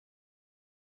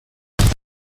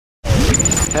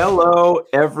Hello,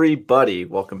 everybody.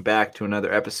 Welcome back to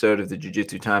another episode of the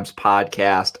Jiu-Jitsu Times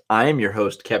podcast. I am your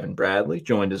host, Kevin Bradley,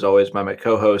 joined as always by my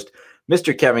co-host,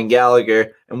 Mr. Kevin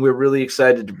Gallagher, and we're really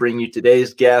excited to bring you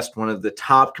today's guest, one of the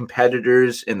top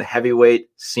competitors in the heavyweight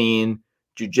scene,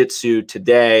 Jiu-Jitsu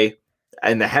today.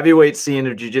 In the heavyweight scene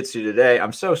of Jiu-Jitsu today,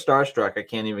 I'm so starstruck I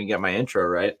can't even get my intro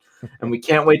right. And we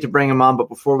can't wait to bring him on. But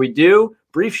before we do,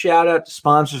 brief shout out to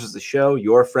sponsors of the show,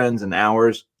 your friends and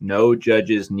ours, No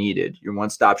Judges Needed, your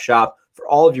one-stop shop for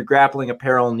all of your grappling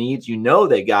apparel needs. You know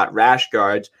they got rash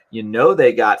guards. You know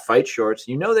they got fight shorts.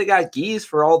 You know they got gis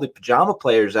for all the pajama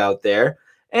players out there.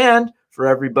 And for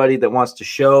everybody that wants to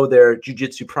show their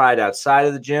jiu-jitsu pride outside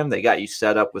of the gym, they got you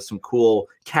set up with some cool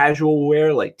casual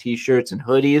wear like t-shirts and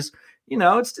hoodies. You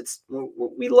know,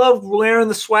 we love wearing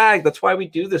the swag. That's why we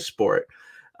do this sport.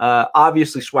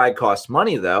 Obviously, swag costs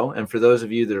money, though. And for those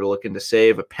of you that are looking to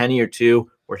save a penny or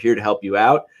two, we're here to help you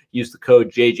out. Use the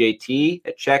code JJT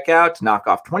at checkout to knock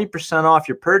off 20% off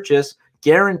your purchase.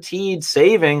 Guaranteed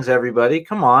savings, everybody.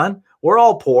 Come on. We're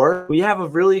all poor. We have a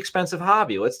really expensive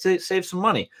hobby. Let's save some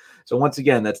money. So once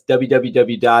again, that's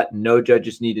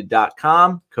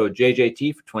www.nojudgesneeded.com, code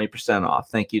JJT for 20% off.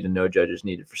 Thank you to No Judges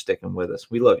Needed for sticking with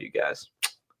us. We love you guys.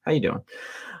 How you doing?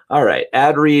 All right,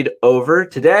 ad read over.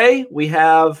 Today, we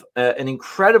have an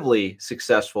incredibly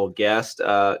successful guest,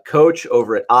 coach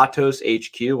over at Atos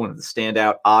HQ, one of the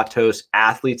standout Atos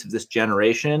athletes of this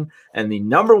generation, and the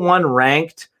number one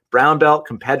ranked brown belt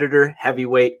competitor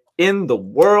heavyweight in the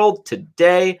world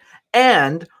today,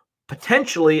 and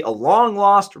potentially a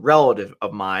long-lost relative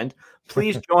of mine.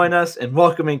 Please join us in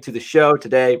welcoming to the show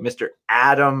today, Mr.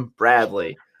 Adam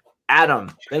Bradley.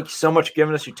 Adam, thank you so much for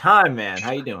giving us your time, man.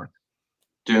 How you doing?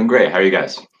 Doing great. How are you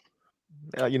guys?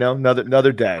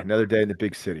 Another day in the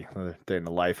big city, another day in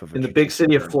the life of in the big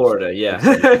city of Florida. Yeah,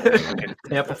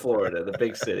 Tampa, Florida, the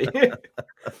big city.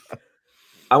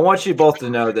 I want you both to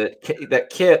know that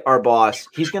Kit, our boss,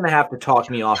 he's going to have to talk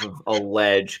me off of a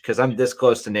ledge because I'm this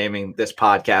close to naming this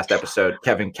podcast episode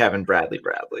Kevin Bradley,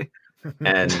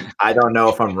 and I don't know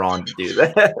if I'm wrong to do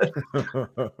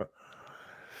that.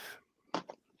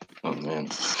 Oh man,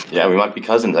 yeah, we might be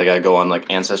cousins. I gotta go on like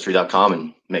ancestry.com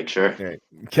and make sure. Okay.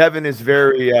 Kevin is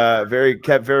very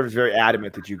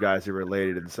adamant that you guys are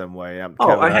related in some way. No!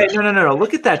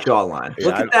 Look at that jawline. Yeah,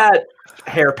 Look at that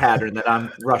hair pattern that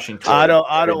I'm rushing to. I don't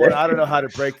know how to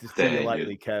break this to you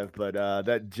lightly, Kev, but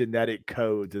that genetic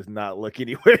code does not look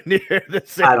anywhere near the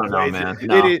same. I don't know, man.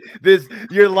 No.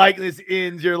 Your likeness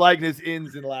ends in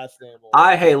last name.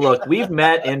 Hey, look, we've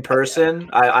met in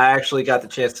person. I actually got the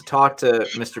chance to talk to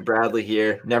Mr. Bradley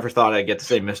here. Never thought I'd get to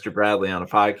say Mr. Bradley on a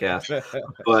podcast,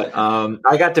 but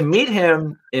I got to meet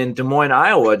him in Des Moines,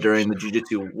 Iowa during the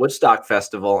Jiu-Jitsu Woodstock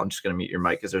Festival. I'm just going to mute your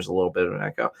mic because there's a little bit of an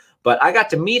echo. But I got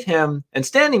to meet him, and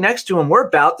standing next to him, we're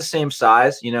about the same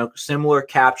size, you know, similar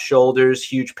capped shoulders,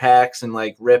 huge pecs, and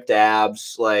like ripped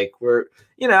abs. Like we're,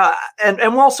 you know, and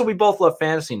also we both love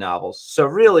fantasy novels. So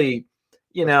really,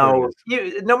 you know,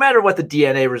 no matter what the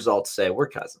DNA results say, we're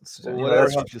cousins. Well, whatever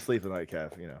helps you sleep at night,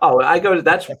 Kev. You know. Oh,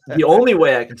 that's the only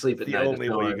way I can sleep at night. The only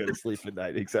way you go to sleep at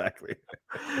night, exactly.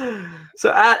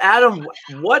 So, Adam,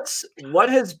 what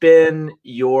has been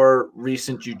your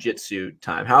recent jiu-jitsu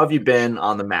time? How have you been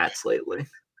on the mats lately?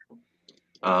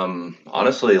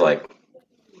 Honestly, like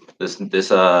this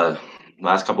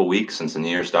last couple of weeks since the new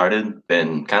year started,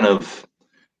 been kind of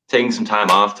taking some time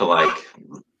off to like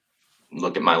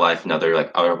look at my life and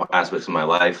other aspects of my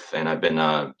life, and I've been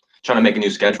trying to make a new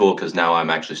schedule because now I'm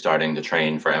actually starting to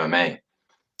train for MMA.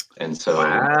 And so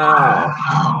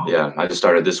yeah, I just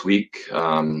started this week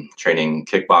training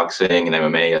kickboxing and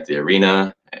MMA at the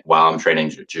arena while I'm training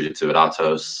jiu-jitsu at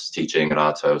Atos, teaching at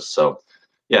Atos. So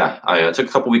yeah, I took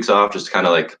a couple weeks off just to kind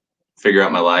of like figure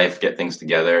out my life, get things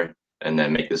together, and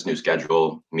then make this new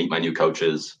schedule, meet my new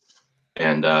coaches.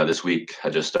 And this week I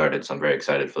just started, so I'm very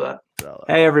excited for that.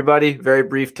 Hey, everybody. Very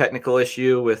brief technical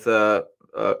issue with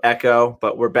echo,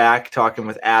 but we're back talking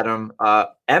with Adam.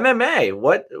 MMA,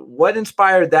 what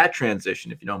inspired that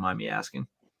transition, if you don't mind me asking?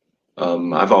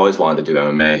 I've always wanted to do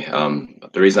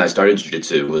MMA. The reason I started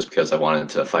jiu-jitsu was because I wanted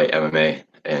to fight MMA,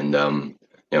 and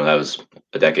you know, that was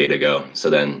a decade ago. So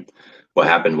then what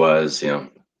happened was, you know,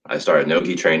 I started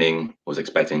no-gi training, was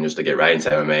expecting just to get right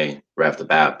into MMA right off the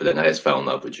bat, but then I just fell in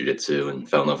love with jiu-jitsu and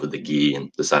fell in love with the gi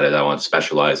and decided I want to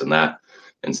specialize in that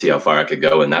and see how far I could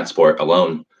go in that sport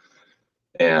alone.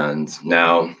 And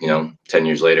now, you know, 10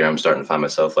 years later, I'm starting to find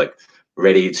myself like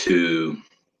ready to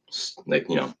like,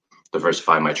 you know,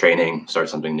 diversify my training, start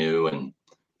something new and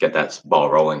get that ball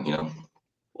rolling, you know.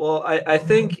 Well, I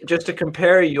think just to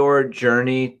compare your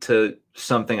journey to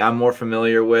something I'm more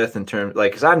familiar with in terms,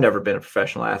 like, because I've never been a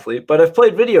professional athlete, but I've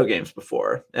played video games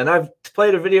before. And I've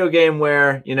played a video game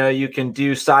where, you can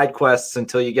do side quests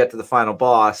until you get to the final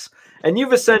boss. And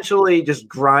you've essentially just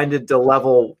grinded to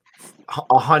level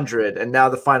 100, and now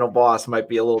the final boss might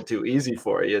be a little too easy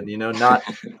for you.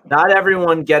 Not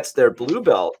everyone gets their blue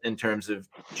belt in terms of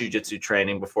jiu-jitsu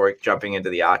training before jumping into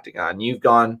the octagon. You've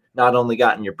not only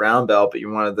gotten your brown belt, but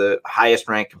you're one of the highest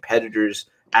ranked competitors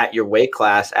at your weight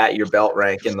class, at your belt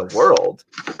rank in the world.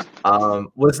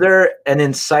 Was there an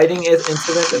inciting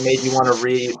incident that made you want to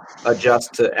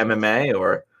readjust to MMA,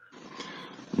 or?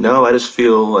 No, I just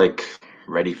feel like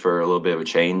ready for a little bit of a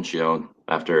change,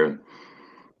 after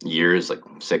years, like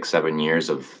 6-7 years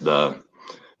of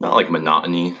not like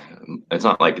monotony. It's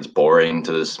not like it's boring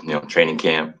to this, training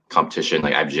camp competition,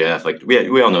 like IBJJF. Like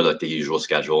we all know like the usual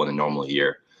schedule in a normal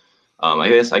year. I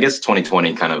guess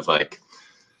 2020 kind of like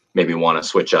made me want to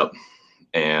switch up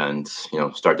and,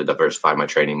 start to diversify my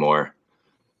training more.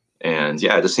 And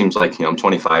yeah, it just seems like, I'm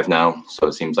 25 now. So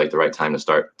it seems like the right time to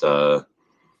start,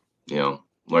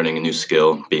 learning a new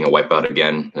skill, being a white belt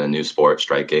again, in a new sport,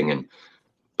 striking. And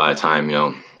by the time,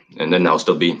 and then I'll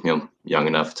still be, young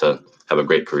enough to have a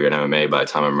great career in MMA by the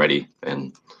time I'm ready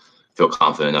and feel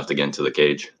confident enough to get into the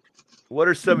cage. What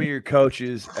are some of your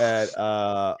coaches at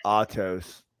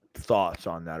Atos thoughts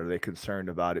on that? Are they concerned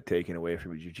about it taking away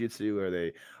from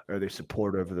jiu-jitsu? Are they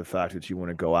supportive of the fact that you want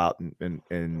to go out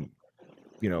and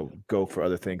go for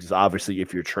other things? Obviously,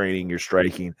 if you're training, you're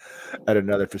striking at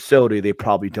another facility, they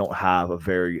probably don't have a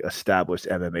very established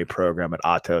MMA program at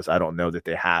Atos. I don't know that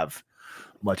they have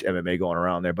much MMA going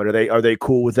around there, but are they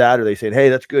cool with that? Are they saying, hey,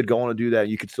 that's good, go on and do that,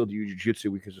 you can still do jiu-jitsu,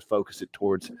 we can just focus it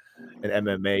towards an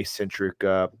MMA centric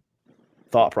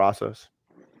thought process?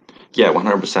 Yeah,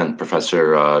 100%.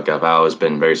 Professor Gaval has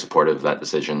been very supportive of that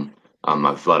decision.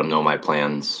 I've let him know my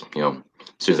plans. As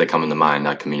soon as they come into mind,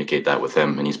 I communicate that with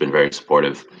him, and he's been very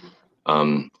supportive.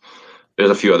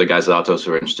 There's a few other guys at Atos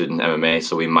who are interested in MMA,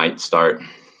 so we might start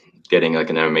getting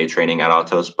like an MMA training at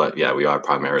Atos. But yeah, we are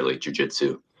primarily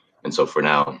jiu-jitsu. And so for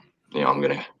now, I'm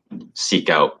going to seek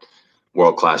out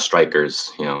world-class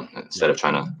strikers, instead of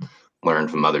trying to learn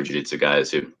from other jiu-jitsu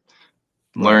guys who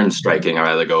learn striking. I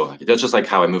rather go, that's just like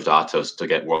how I moved to Atos to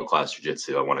get world-class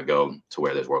jiu-jitsu. I want to go to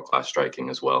where there's world-class striking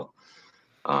as well.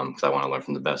 Because I want to learn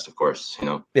from the best, of course,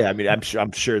 Yeah, I mean,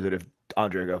 I'm sure that if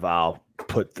Andre Gaval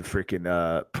put the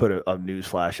freaking put a news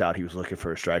flash out, he was looking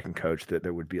for a striking coach, that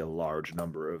there would be a large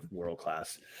number of world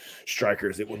class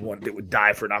strikers that would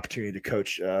die for an opportunity to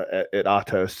coach at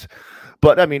Atos.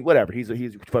 But I mean, whatever.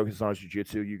 He's focused on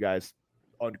jiu-jitsu. You guys,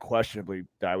 unquestionably,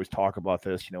 I always talk about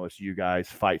this. It's you guys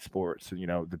fight sports, and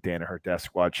the Danaher Death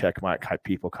Squad checkmate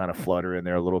people kind of flutter in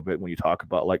there a little bit when you talk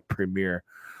about like premier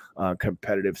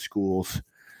competitive schools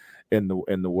in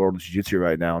the world of jiu-jitsu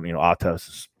right now. And Atos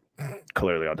is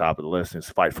clearly on top of the list, and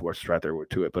Fight Force is right there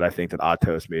to it. But I think that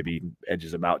Atos maybe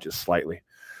edges them out just slightly.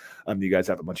 You guys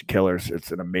have a bunch of killers.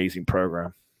 It's an amazing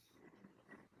program.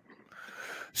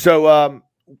 So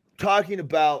talking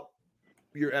about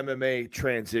your MMA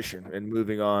transition and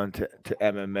moving on to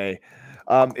MMA,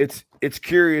 it's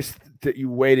curious that you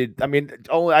waited. I mean,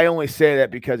 I only say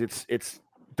that because it's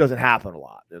doesn't happen a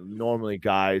lot. And normally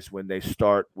guys, when they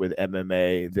start with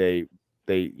MMA, they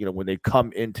when they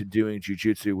come into doing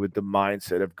jiu-jitsu with the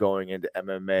mindset of going into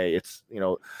MMA, it's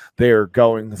they're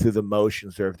going through the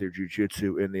motions of their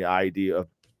jiu-jitsu in the idea of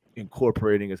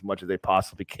incorporating as much as they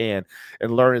possibly can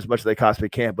and learn as much as they possibly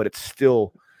can, but it's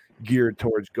still geared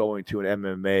towards going to an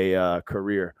MMA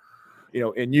career.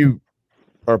 And you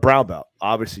are a brown belt.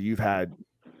 Obviously, you've had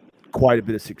quite a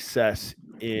bit of success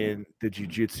in the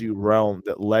jiu-jitsu realm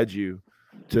that led you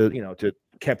to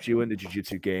kept you in the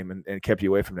jiu-jitsu game and kept you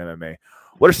away from MMA.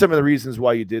 What are some of the reasons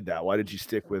why you did that? Why did you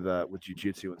stick with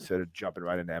jiu-jitsu instead of jumping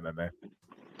right into MMA?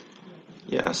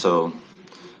 Yeah, so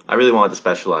I really wanted to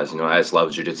specialize. I just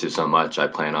love jiu-jitsu so much. I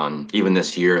plan on, even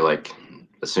this year, like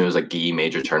as soon as a gi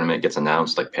major tournament gets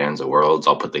announced, like Pans of Worlds,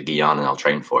 I'll put the gi on and I'll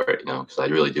train for it, because I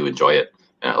really do enjoy it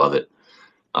and I love it.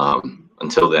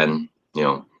 Until then,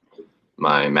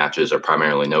 my matches are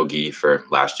primarily no gi for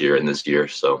last year and this year.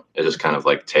 So it just kind of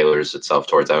like tailors itself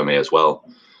towards MMA as well.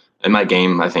 And my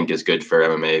game, I think, is good for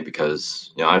MMA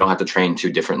because, I don't have to train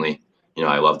too differently.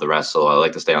 I love the wrestle. I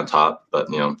like to stay on top, but,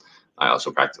 I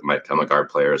also practice. I'm a guard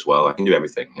player as well. I can do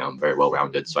everything. I'm very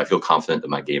well-rounded. So I feel confident that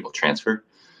my game will transfer.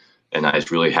 And I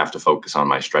just really have to focus on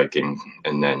my striking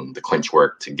and then the clinch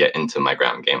work to get into my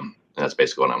ground game. And that's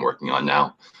basically what I'm working on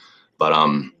now. But,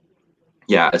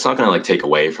 yeah, it's not going to like take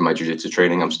away from my jiu-jitsu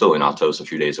training. I'm still in Atos a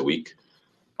few days a week,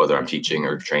 whether I'm teaching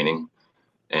or training.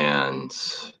 And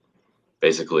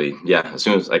basically, yeah, as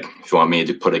soon as like if you want me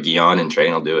to put a gi on and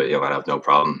train, I'll do it. I have no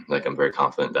problem. Like I'm very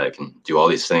confident that I can do all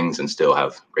these things and still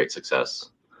have great success.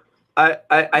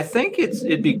 I think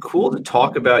it'd be cool to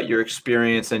talk about your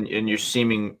experience and your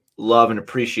seeming love and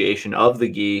appreciation of the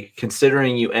gi,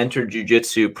 considering you entered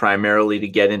jiu-jitsu primarily to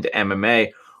get into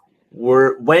MMA.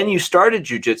 When you started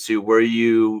jiu-jitsu, did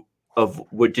you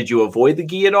avoid the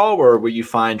gi at all, or were you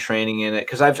fine training in it?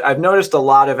 Because I've noticed a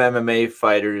lot of MMA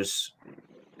fighters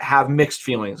have mixed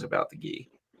feelings about the gi.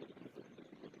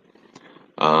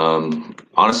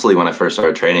 Honestly, when I first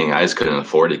started training, I just couldn't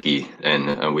afford a gi,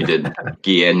 and we did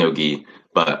gi and no gi.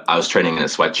 But I was training in a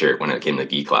sweatshirt when it came to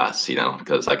gi class,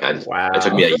 because like it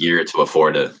took me a year to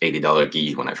afford a $80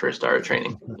 gi when I first started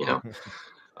training,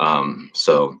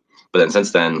 but then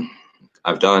since then,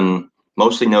 I've done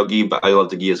mostly no gi, but I love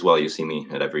the gi as well. You see me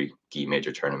at every gi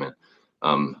major tournament.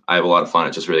 I have a lot of fun.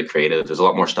 It's just really creative. There's a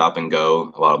lot more stop and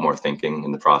go, a lot more thinking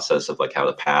in the process of like how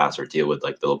to pass or deal with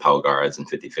like the lapel guards and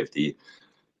 50-50.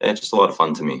 And it's just a lot of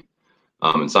fun to me.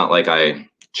 It's not like I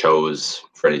chose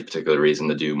for any particular reason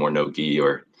to do more no gi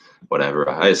or whatever.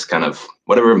 I just kind of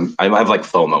whatever. I have like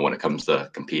FOMO when it comes to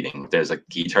competing. If there's a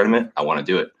gi tournament, I want to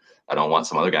do it. I don't want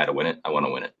some other guy to win it. I want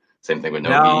to win it. Same thing with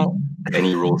no gi.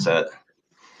 Any rule set.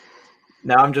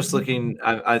 Now I'm just looking.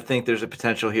 I think there's a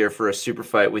potential here for a super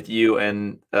fight with you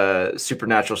and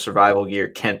Supernatural Survival Gear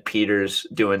Kent Peters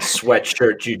doing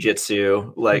sweatshirt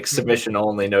jiu-jitsu, like submission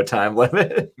only, no time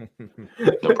limit.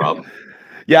 No problem.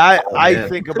 Yeah, I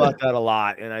think about that a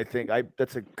lot, and I think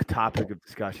that's a topic of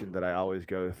discussion that I always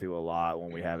go through a lot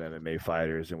when we have MMA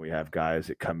fighters and we have guys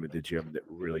that come to the gym that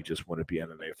really just want to be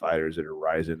MMA fighters that are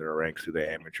rising their ranks through the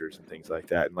amateurs and things like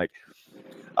that. And like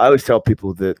I always tell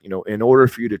people that, in order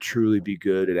for you to truly be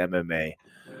good at MMA,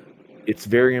 it's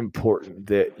very important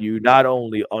that you not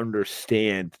only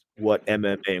understand what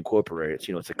MMA incorporates.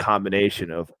 It's a combination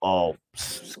of all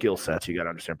skill sets. You got to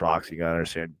understand boxing, you got to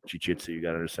understand jiu-jitsu, you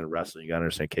got to understand wrestling, you got to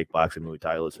understand kickboxing, Muay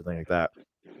Thai, something like that,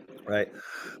 right?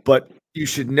 But you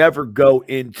should never go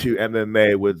into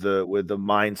MMA with the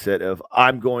mindset of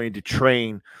I'm going to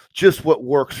train just what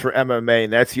works for MMA,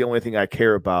 and that's the only thing I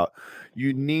care about.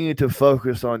 You need to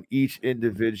focus on each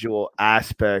individual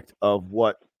aspect of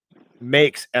what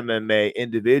makes MMA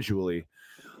individually.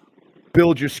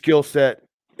 Build your skill set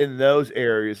in those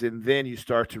areas, and then you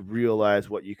start to realize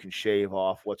what you can shave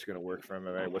off, what's going to work for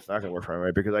MMA, what's not going to work for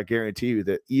MMA. Because I guarantee you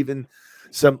that even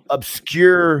some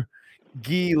obscure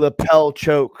gi lapel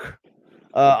choke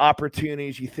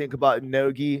opportunities you think about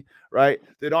no gi, right,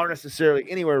 that aren't necessarily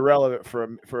anywhere relevant for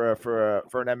an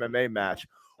MMA match,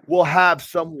 will have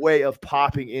some way of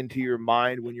popping into your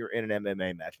mind when you're in an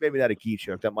MMA match. Maybe not a gi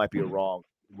choke. That might be a wrong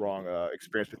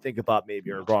experience, but think about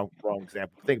maybe a wrong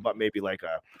example. Think about maybe like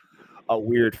a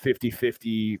weird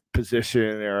 50-50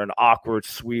 position or an awkward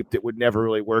sweep that would never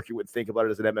really work. You would think about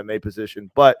it as an MMA position,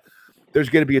 but there's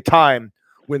going to be a time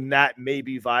when that may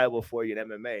be viable for you in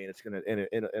MMA, and it's going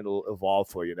to it'll evolve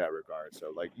for you in that regard.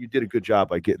 So, like, you did a good job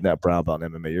by getting that brown belt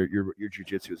in MMA. Your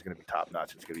jiu-jitsu is going to be top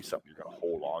notch. It's going to be something you're going to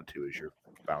hold on to as your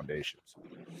foundations.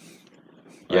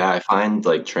 Yeah, I find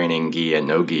like training gi and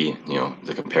no gi,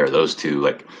 to compare those two,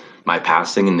 like my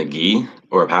passing in the gi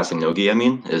or passing no gi,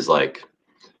 is like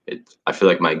I feel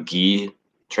like my gi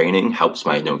training helps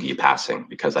my no gi passing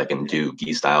because I can do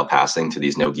gi style passing to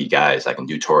these no gi guys. I can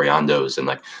do toreandos, and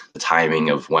like the timing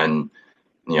of when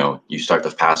you start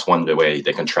to pass one way,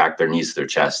 they contract their knees to their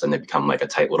chest and they become like a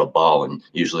tight little ball. And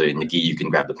usually in the gi, you can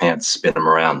grab the pants, spin them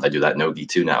around. I do that no gi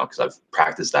too now because I've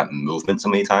practiced that movement so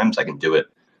many times. I can do it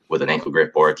with an ankle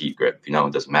grip or a gi grip. It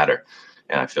doesn't matter.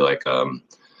 And I feel like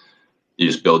you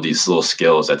just build these little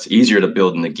skills that's easier to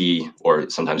build in the gi, or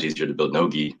sometimes easier to build no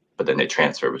gi, but then they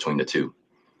transfer between the two.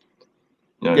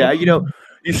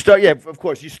 You start. Yeah, of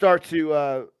course. You start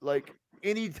to like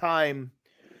anytime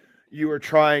you are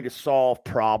trying to solve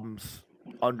problems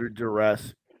under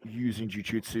duress using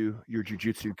jiu-jitsu, your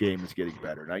jiu-jitsu game is getting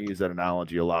better. And I use that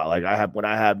analogy a lot. Like when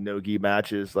I have no gi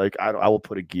matches, like I will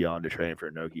put a gi on to train for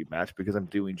a no gi match because I'm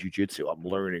doing jiu-jitsu. I'm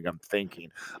learning, I'm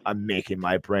thinking, I'm making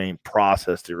my brain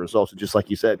process the results. And just like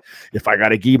you said, if I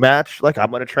got a gi match, like I'm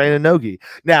going to train a no gi.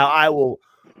 Now I will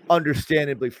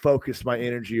understandably focus my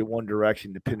energy in one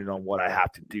direction depending on what I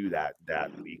have to do that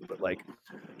week. But like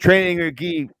training a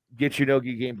gi gets your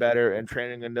no-gi game better, and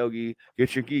training a no-gi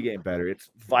gets your gi game better. It's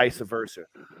vice versa.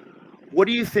 What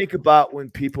do you think about when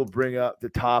people bring up the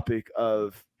topic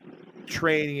of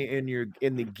training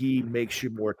in the gi makes you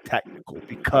more technical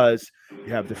because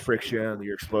you have the friction,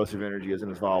 your explosive energy isn't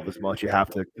involved as much. You have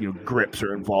to, grips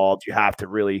are involved. You have to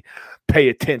really pay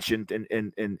attention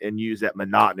and use that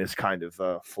monotonous kind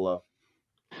of flow.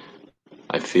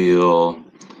 I feel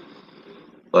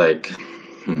Like,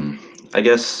 I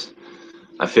guess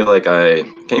I feel like can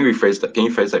you rephrase that? Can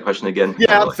you phrase that question again?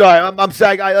 Yeah, I'm sorry. I'm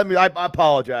saying. I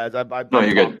apologize. I No,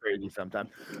 you're talk good. crazy sometimes.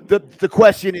 The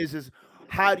question is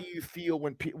how do you feel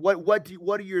when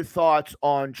what are your thoughts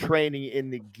on training in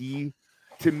the gi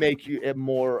to make you a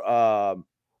more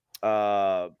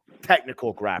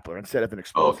technical grappler instead of an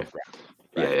Oh, okay. explosive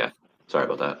grappler? Right? Yeah. Sorry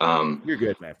about that. You're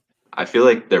good, man. I feel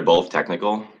like they're both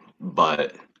technical,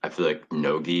 but I feel like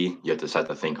no-gi, you have to start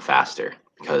to think faster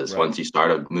because Right. once you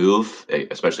start a move,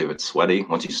 especially if it's sweaty,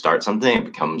 once you start something, it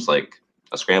becomes like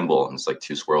a scramble and it's like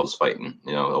two squirrels fighting,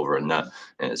 over a nut.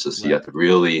 And it's just, you have to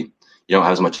really, you don't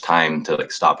have as much time to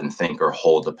like stop and think or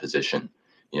hold a position.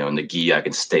 In the gi, I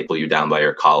can staple you down by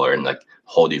your collar and like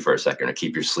hold you for a second or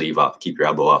keep your sleeve up, keep your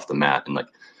elbow off the mat and like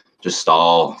just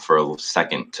stall for a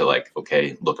second to like,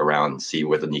 okay, look around, see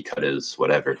where the knee cut is,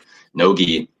 whatever.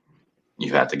 No-gi,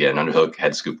 you have to get an underhook,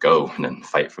 head scoop, go, and then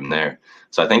fight from there.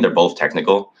 So I think they're both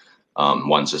technical.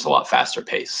 One's just a lot faster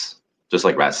pace. Just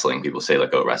like wrestling, people say like,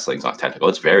 oh, wrestling's not technical.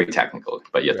 It's very technical,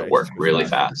 but you have to work really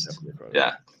fast.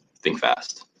 Yeah, think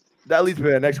fast. That leads me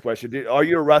to the next question. Are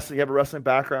you a wrestler? You have a wrestling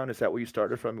background? Is that where you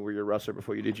started from? Were you a wrestler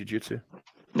before you did jiu-jitsu?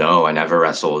 No, I never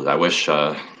wrestled. I wish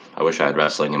I had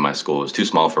wrestling in my school. It was too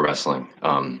small for wrestling.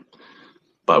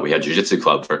 But we had jiu-jitsu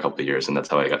club for a couple of years, and that's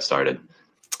how I got started.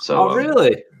 So,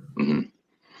 really?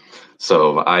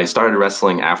 So I started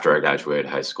wrestling after I graduated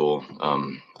high school.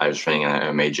 I was training at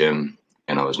an MMA gym,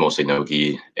 and I was mostly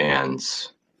no-gi. And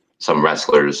some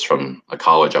wrestlers from a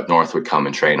college up north would come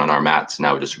and train on our mats, and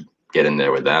I would just get in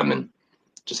there with them and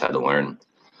just had to learn.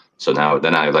 So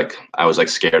then I was like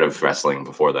scared of wrestling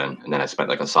before then, and then I spent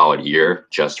like a solid year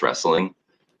just wrestling,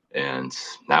 and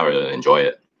now I really enjoy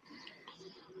it.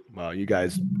 Well, you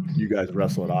guys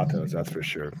wrestle at Atos, that's for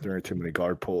sure. There aren't too many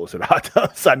guard pulls at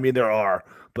Atos. I mean, there are,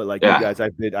 but like you guys,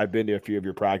 I've been to a few of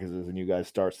your practices, and you guys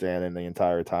start standing the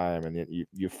entire time, and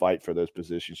you fight for those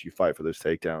positions, you fight for those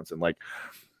takedowns, and like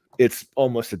it's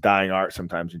almost a dying art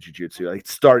sometimes in jiu-jitsu. Like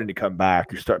it's starting to come back.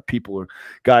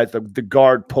 The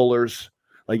guard pullers.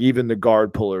 Like even the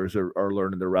guard pullers are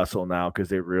learning to wrestle now because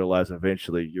they realize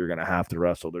eventually you're going to have to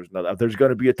wrestle. There's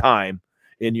going to be a time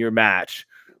in your match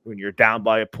when you're down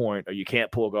by a point or you can't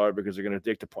pull guard because they're going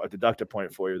to deduct a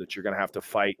point for you that you're going to have to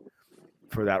fight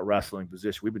for that wrestling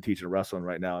position. We've been teaching wrestling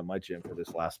right now in my gym for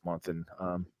this last month, and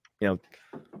you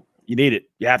need it.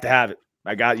 You have to have it.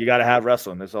 You got to have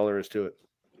wrestling. That's all there is to it.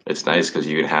 It's nice because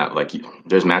you can have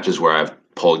there's matches where I've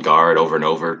pulled guard over and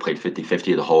over, played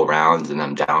 50-50 the whole round, and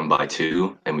I'm down by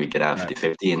 2, and we get out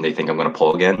 50-50, and they think I'm going to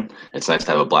pull again. It's nice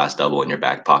to have a blast double in your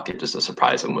back pocket just to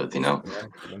surprise them with,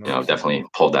 definitely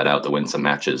pulled that out to win some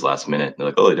matches last minute. They're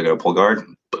like, oh, they're going to pull guard?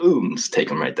 Boom, just take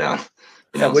them right down.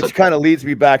 Which kind of leads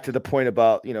me back to the point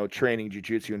about, training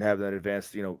jiu-jitsu and having that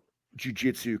advanced,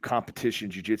 jiu-jitsu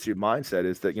competition, jiu-jitsu mindset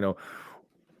is that,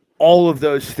 all of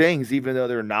those things, even though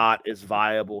they're not as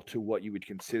viable to what you would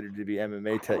consider to be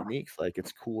MMA techniques, like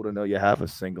it's cool to know you have a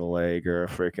single leg or a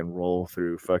freaking roll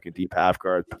through fucking deep half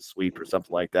guard sweep or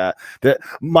something like that. That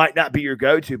might not be your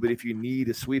go-to, but if you need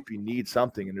a sweep, you need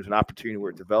something, and there's an opportunity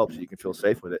where it develops, you can feel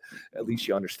safe with it. At least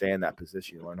you understand that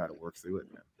position. You learn how to work through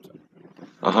it, man. So.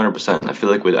 100%. I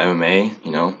feel like with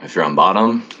MMA, if you're on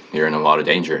bottom, you're in a lot of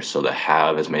danger. So to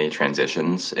have as many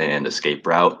transitions and escape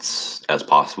routes as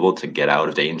possible to get out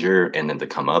of danger and then to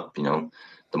come up, the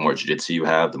more jiu-jitsu you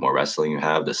have, the more wrestling you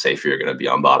have, the safer you're going to be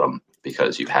on bottom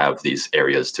because you have these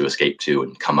areas to escape to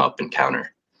and come up and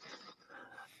counter.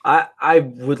 I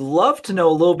would love to know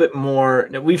a little bit more.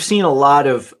 We've seen a lot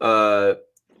of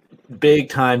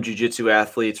big-time jiu-jitsu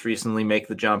athletes recently make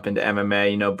the jump into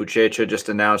MMA. Buchecha just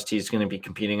announced he's going to be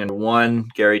competing under one.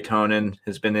 Gary Tonin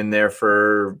has been in there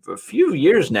for a few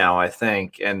years now, I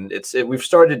think, and we've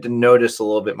started to notice a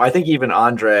little bit. I think even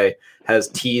Andre has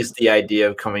teased the idea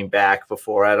of coming back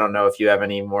before. I don't know if you have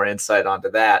any more insight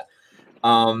onto that.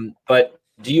 But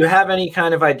do you have any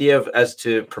kind of idea as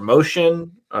to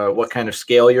promotion, what kind of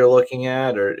scale you're looking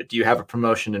at, or do you have a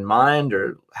promotion in mind,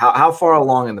 or how far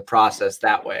along in the process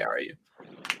that way are you?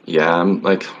 Yeah, I'm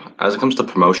as it comes to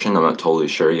promotion, I'm not totally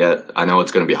sure yet. I know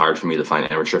it's going to be hard for me to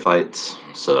find amateur fights,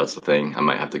 so that's the thing. I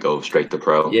might have to go straight to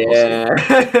pro.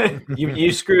 Yeah,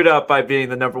 you screwed up by being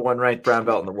the number 1 ranked brown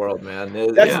belt in the world, man.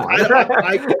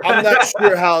 I'm not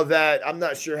sure how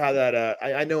that.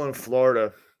 I know in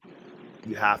Florida,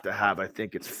 you have to have, I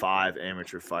think it's 6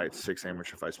 amateur fights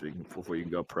before you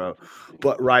can go pro.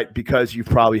 But because you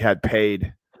probably had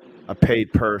a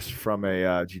paid purse from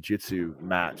a jiu-jitsu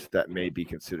match that may be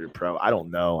considered pro. I don't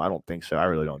know. I don't think so. I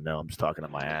really don't know. I'm just talking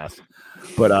on my ass.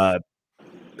 But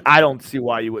I don't see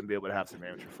why you wouldn't be able to have some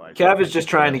amateur fights. Kev is just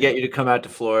trying to get you to come out to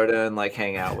Florida and like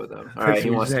hang out with him. All right, he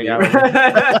wants to hang be. out with me.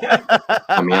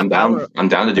 I mean, I'm down. I'm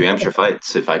down to do amateur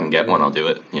fights. If I can get one, I'll do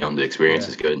it. You know, the experience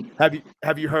is good.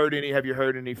 Have you heard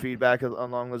any feedback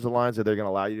along those lines that they're going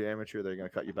to allow you to amateur? They're going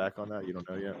to cut you back on that? You don't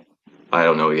know yet. I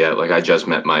don't know yet. Like, I just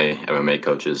met my MMA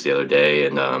coaches the other day,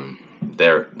 and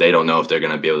they don't know if they're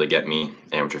going to be able to get me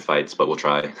amateur fights, but we'll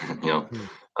try. You know,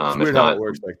 it's weird how it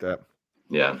works like that.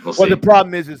 Yeah, we'll see. Well, the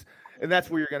problem is, and that's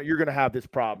where you're gonna have this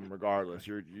problem regardless.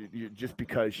 You're just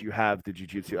because you have the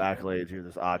jiu-jitsu accolades, you're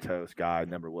this Atos guy,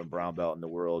 #1 brown belt in the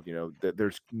world. You know,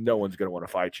 there's no one's gonna want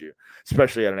to fight you,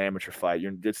 especially at an amateur fight.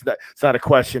 It's not a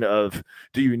question of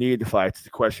do you need to fight. It's a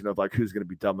question of like who's gonna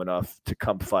be dumb enough to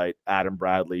come fight Adam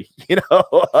Bradley, you know,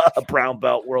 a brown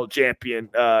belt world champion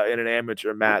in an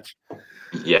amateur match.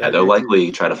 Yeah, they'll likely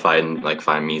try to find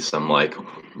me some like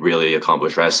really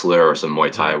accomplished wrestler or some Muay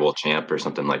Thai world champ or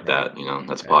something like that. You know,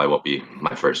 that's probably what be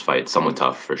my first fight. Someone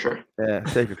tough for sure. Yeah,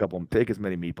 take as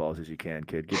many meatballs as you can,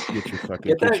 kid. Get your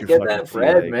fucking get that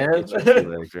bread, man.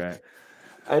 Legs, right?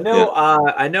 I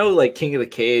know. Like King of the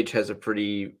Cage has a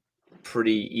pretty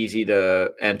easy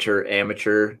to enter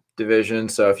amateur division.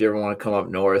 So if you ever want to come up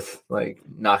north, like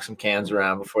knock some cans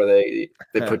around before they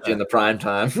put you in the prime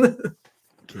time.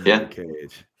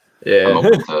 Cage. Yeah, I'm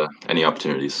open to any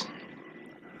opportunities.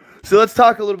 So let's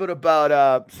talk a little bit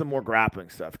about some more grappling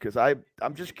stuff because I'm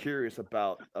just curious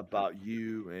about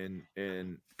you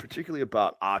and particularly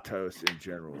about Atos in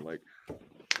general. Like,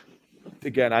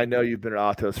 again, I know you've been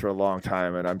at Atos for a long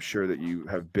time, and I'm sure that you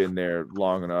have been there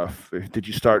long enough. Did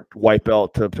you start white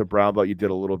belt to brown belt? You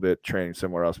did a little bit training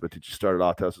somewhere else, but did you start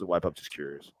at Atos as a white belt? Just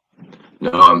curious.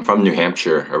 No, I'm from New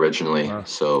Hampshire originally,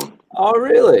 so. Oh,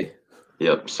 really?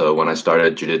 Yep. So when I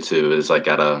started jiu-jitsu, it was like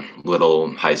at a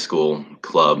little high school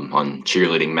club on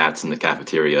cheerleading mats in the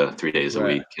cafeteria 3 days a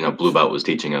week. You know, blue belt was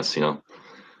teaching us, you know.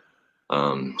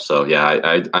 So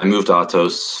yeah, I moved to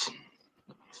Atos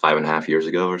 5.5 years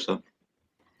ago or so.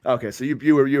 Okay, so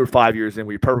you were 5 years in.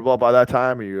 Were you purple belt by that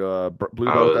time? Or you blue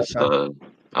belt at that time?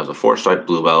 I was a 4-stripe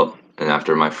blue belt, and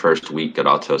after my first week at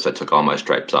Atos, I took all my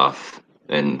stripes off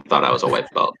and thought I was a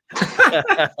white belt.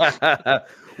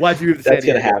 Why'd you move to San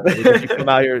Diego? That's gonna happen. Did you come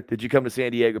out here? Did you come to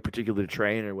San Diego particularly to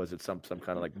train, or was it some kind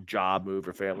of like job move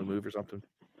or family move or something?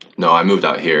 No, I moved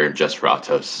out here just for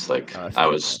Atos. Like I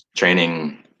was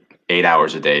training 8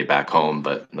 hours a day back home,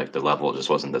 but like the level just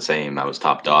wasn't the same. I was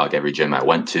top dog every gym I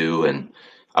went to, and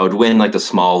I would win like the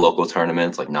small local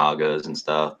tournaments like Nagas and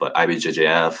stuff. But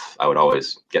IBJJF, I would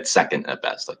always get second at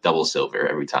best, like double silver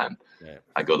every time. Yeah.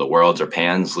 I go to Worlds or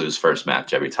Pans, lose first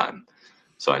match every time.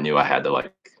 So I knew I had to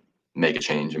like make a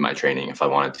change in my training if I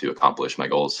wanted to accomplish my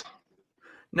goals.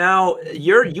 Now,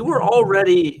 you were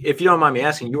already, if you don't mind me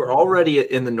asking, you were already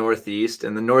in the Northeast,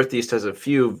 and the Northeast has a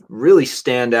few really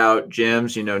standout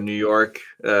gyms. You know, New York,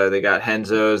 they got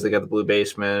Henzo's, they got the Blue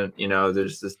Basement. You know,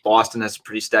 there's this Boston has some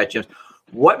pretty stacked gyms.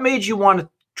 What made you want to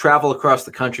travel across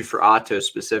the country for Atos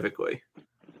specifically?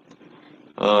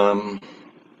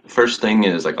 First thing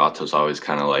is like Atos always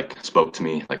kind of like spoke to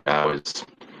me. Like I always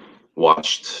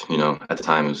watched, you know, at the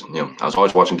time it was, you know, I was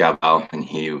always watching Galvao, and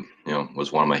he, you know,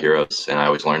 was one of my heroes, and I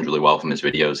always learned really well from his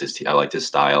videos. I liked his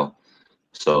style,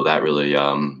 so that really,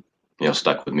 you know,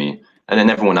 stuck with me. And then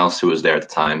everyone else who was there at the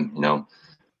time, you know,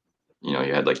 you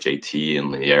had like JT and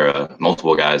Liera,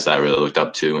 multiple guys that I really looked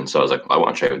up to, and so I was like, I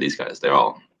want to train with these guys. They're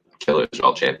all killers, they're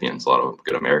all champions. A lot of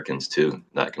good Americans too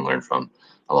that I can learn from,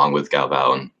 along with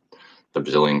Galvao and the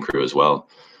Brazilian crew as well.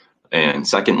 And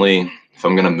secondly, if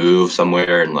I'm gonna move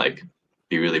somewhere and like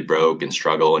be really broke and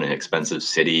struggle in an expensive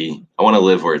city, I want to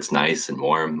live where it's nice and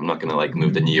warm. I'm not gonna like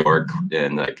move to New York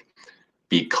and like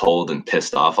be cold and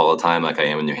pissed off all the time like I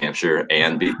am in New Hampshire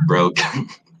and be broke.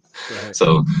 Right.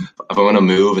 So if I want to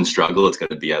move and struggle, it's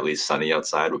gonna be at least sunny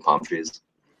outside with palm trees.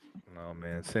 Oh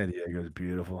man, San Diego is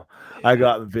beautiful. I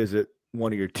got to visit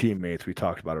one of your teammates. We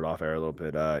talked about it off air a little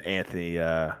bit. Anthony.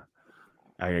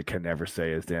 I can never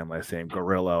say his damn last name.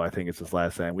 Gorillo, I think it's his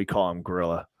last name. We call him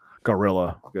Gorilla,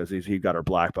 because he got our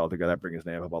black belt together. I bring his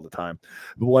name up all the time.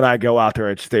 But when I go out there,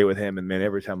 I'd stay with him. And man,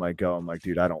 every time I go, I'm like,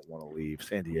 dude, I don't want to leave.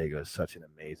 San Diego is such an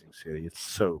amazing city. It's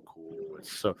so cool.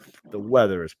 The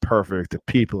weather is perfect. The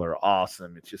people are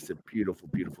awesome. It's just a beautiful,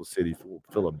 beautiful city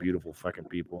full of beautiful fucking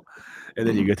people. And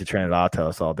then you get to train at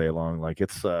Atos all day long. Like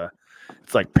it's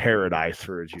like paradise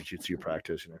for a jiu-jitsu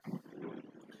practitioner.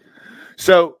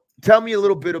 So tell me a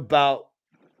little bit about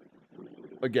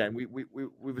again,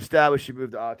 we've established you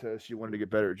moved to Atos. You wanted to get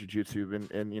better at jiu-jitsu,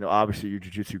 and obviously your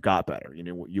jiu-jitsu got better.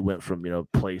 You went from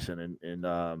placing in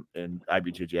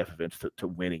IBJJF events to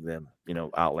winning them,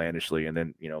 outlandishly, and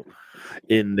then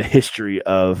in the history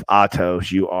of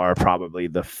Atos, you are probably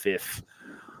the 5th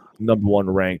number 1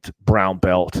 ranked brown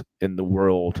belt in the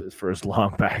world for as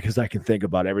long back as I can think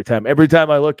about. Every time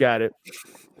I look at it,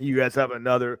 you guys have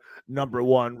another number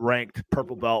 1 ranked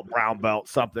purple belt, brown belt,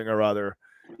 something or other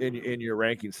in your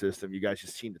ranking system. You guys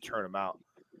just seem to turn them out.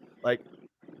 Like,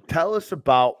 tell us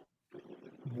about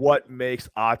what makes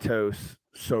Atos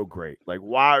so great. Like,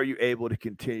 why are you able to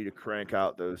continue to crank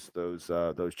out those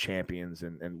champions,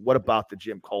 and what about the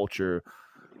gym culture,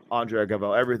 Andre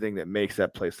Galvao, everything that makes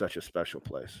that place such a special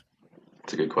place?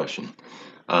 It's a good question.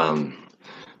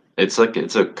 It's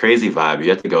a crazy vibe. You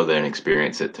have to go there and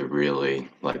experience it to really,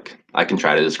 I can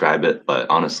try to describe it, but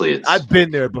honestly, I've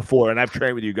been there before and I've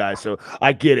trained with you guys, so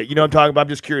I get it. You know what I'm talking about? I'm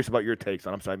just curious about your takes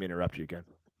on it. I'm sorry to interrupt you again.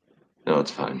 No,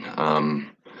 it's fine.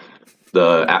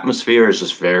 The atmosphere is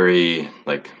just very,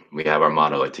 we have our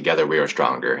motto, together we are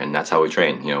stronger, and that's how we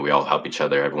train. We all help each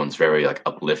other. Everyone's very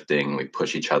uplifting. We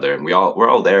push each other, and we're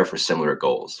all there for similar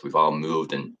goals. We've all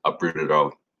moved and uprooted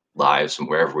our lives from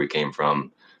wherever we came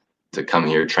from to come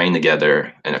here, train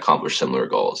together, and accomplish similar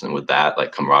goals. And with that,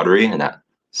 camaraderie and that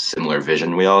similar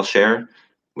vision we all share,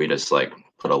 we just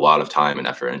put a lot of time and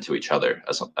effort into each other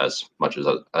as much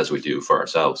as we do for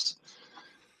ourselves.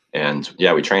 And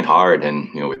yeah, we train hard,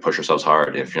 and we push ourselves hard.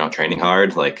 And if you're not training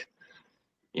hard,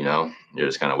 you're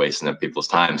just kind of wasting up people's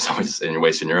time. And you're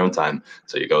wasting your own time.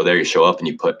 So you go there, you show up, and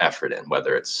you put effort in,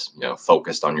 whether it's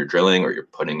focused on your drilling or you're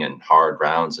putting in hard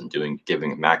rounds and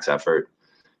giving max effort.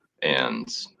 And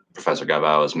Professor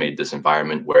Galvao has made this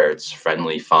environment where it's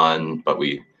friendly, fun, but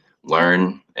we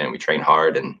learn and we train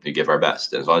hard and we give our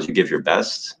best. And as long as you give your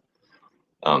best,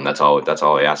 that's all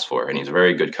I ask for. And he's a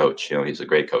very good coach. He's a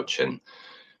great coach, and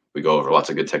we go over lots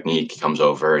of good technique. He comes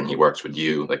over and he works with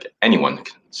you, like anyone.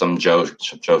 Some Joe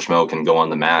Schmo can go on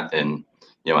the mat and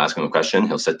ask him a question.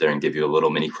 He'll sit there and give you a little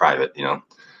mini private. No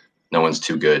one's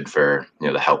too good for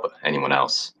the help of anyone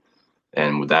else.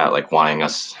 And with that, wanting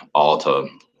us all to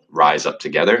rise up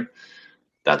together,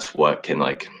 that's what can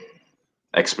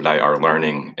expedite our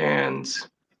learning and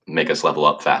make us level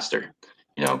up faster.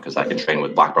 Because I can train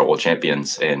with black belt world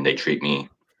champions and they treat me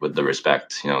with the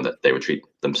respect that they would treat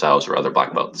themselves or other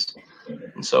black belts,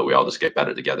 and so we all just get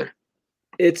better together.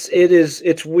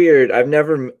 It's weird. I've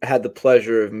never had the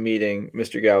pleasure of meeting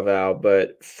Mr. Galvao,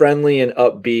 but friendly and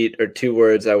upbeat are 2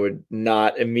 words I would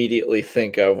not immediately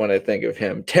think of when I think of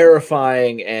him.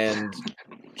 Terrifying and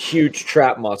huge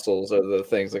trap muscles are the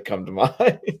things that come to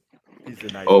mind. He's a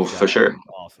nice guy. For sure.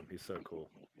 Awesome. He's so cool.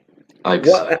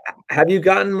 Have you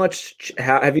gotten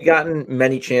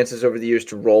many chances over the years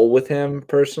to roll with him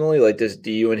personally?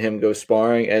 Do you and him go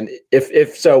sparring? And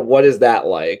if so, what is that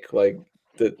like?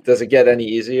 Does it get any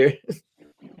easier?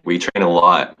 We train a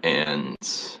lot, and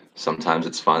sometimes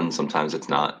it's fun, sometimes it's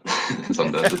not.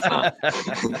 Sometimes it's not.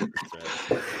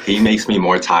 He makes me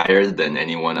more tired than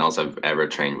anyone else I've ever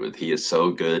trained with. He is so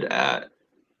good at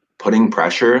putting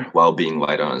pressure while being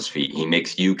light on his feet. He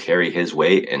makes you carry his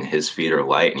weight, and his feet are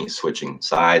light, and he's switching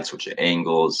sides, switching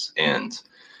angles. And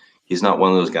he's not one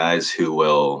of those guys who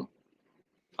will,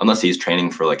 unless he's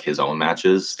training for his own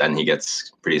matches, then he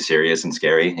gets pretty serious and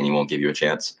scary and he won't give you a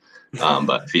chance.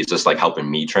 But if he's just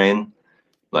helping me train,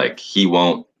 he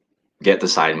won't get the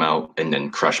side mount and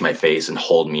then crush my face and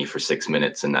hold me for 6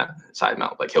 minutes in that side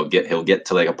mount. He'll get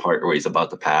to a part where he's about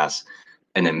to pass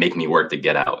and then make me work to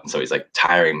get out. And so he's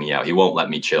tiring me out. He won't let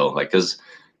me chill. Because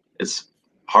it's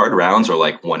hard rounds or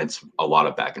when it's a lot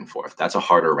of back and forth. That's a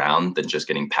harder round than just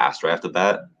getting passed right off the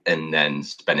bat and then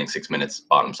spending 6 minutes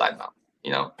bottom side mount,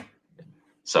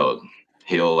 So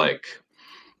he'll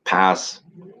pass,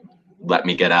 let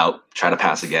me get out, try to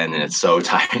pass again. And it's so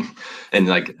tiring. And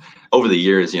over the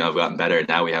years, I've gotten better.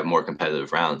 Now we have more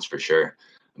competitive rounds for sure.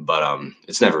 But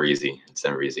it's never easy. It's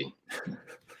never easy.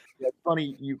 Yeah, it's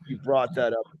funny you brought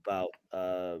that up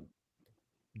about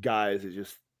guys that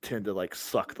just tend to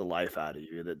suck the life out of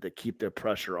you, that keep their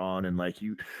pressure on, and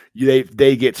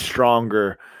they get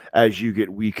stronger as you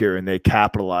get weaker, and they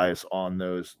capitalize on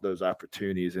those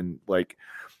opportunities. And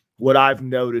what I've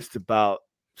noticed about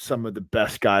some of the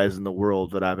best guys in the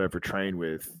world that I've ever trained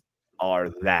with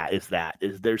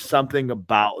is there's something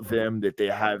about them that they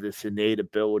have this innate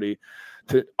ability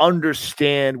to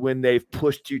understand when they've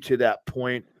pushed you to that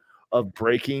point of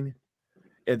breaking,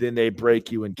 and then they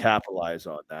break you and capitalize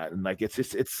on that. And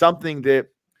it's something that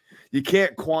You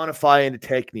can't quantify into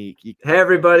technique. Hey,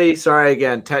 everybody. Sorry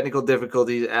again. Technical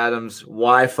difficulties. Adam's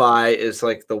Wi-Fi is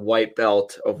like the white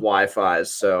belt of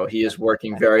Wi-Fi's. So he is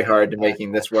working very hard to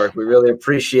making this work. We really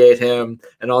appreciate him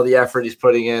and all the effort he's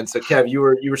putting in. So, Kev, you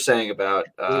were saying about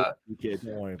don't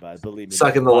worry about it. Believe me.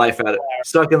 Sucking the life out of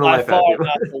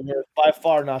By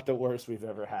far not the worst we've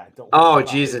ever had. Don't Oh, worry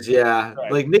about Jesus, it. yeah. Right.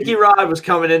 Like Nicky Rod was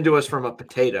coming into us from a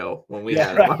potato when we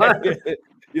had him.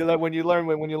 When you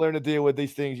learn to deal with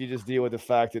these things, you just deal with the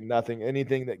fact that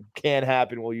anything that can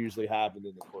happen will usually happen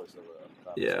in the course of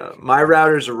a Yeah, my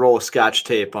router's a roll of Scotch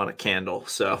tape on a candle.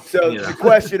 So the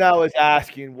question I was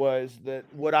asking was that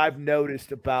what I've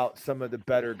noticed about some of the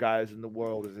better guys in the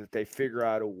world is that they figure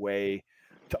out a way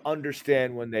to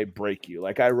understand when they break you.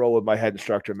 Like I roll with my head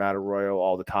instructor, Matt Arroyo,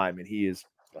 all the time, and he is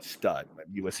a stud,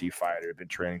 USC fighter, been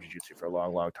training jiu-jitsu for a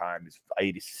long, long time. He's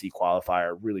ADCC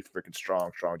qualifier, really freaking strong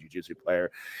jiu-jitsu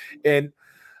player. And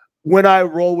when I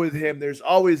roll with him, there's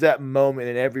always that moment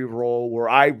in every roll where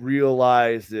I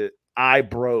realize that I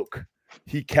broke.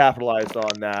 He capitalized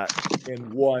on that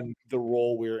and won the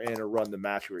role we were in or run the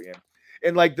match we were in.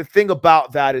 And like the thing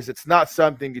about that is it's not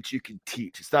something that you can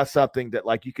teach. It's not something that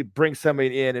like you could bring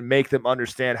somebody in and make them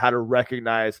understand how to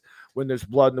recognize when there's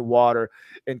blood in the water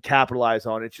and capitalize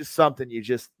on it. It's just something you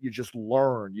just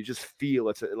learn. You just feel.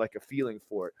 It's like a feeling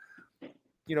for it.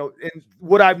 And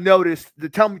what I've noticed,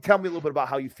 tell me a little bit about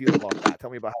how you feel about that.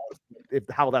 Tell me about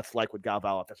how that's like with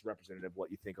Galval, if that's representative of what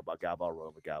you think about Galval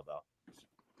rolling with Galval.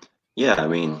 Yeah, I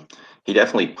mean, he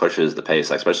definitely pushes the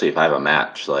pace, especially if I have a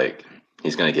match. Like,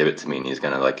 he's going to give it to me, and he's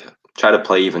going to, like, try to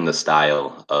play even the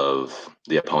style of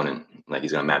the opponent. Like,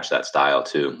 he's going to match that style,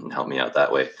 too, and help me out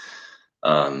that way.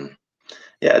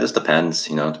 Yeah, it just depends.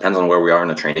 It depends on where we are in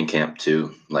the training camp,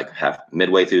 too. Like,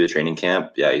 midway through the training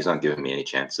camp, yeah, he's not giving me any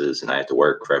chances, and I have to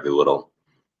work for every little,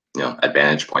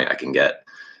 advantage point I can get.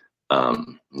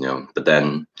 But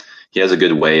then he has a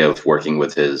good way of working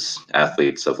with his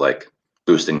athletes of, like,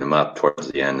 boosting them up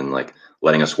towards the end and like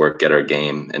letting us get our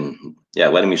game and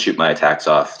letting me shoot my attacks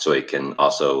off so he can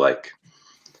also like,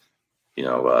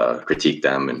 critique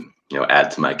them and, add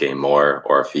to my game more.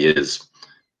 Or if he is,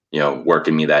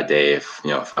 working me that day, if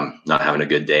I'm not having a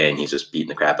good day and he's just beating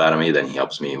the crap out of me, then he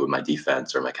helps me with my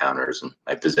defense or my counters and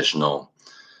my positional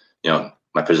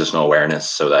awareness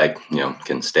so that I,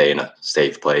 can stay in a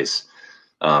safe place.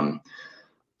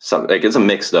 So like it's a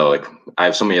mix though. Like I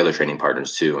have so many other training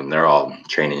partners too, and they're all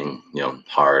training,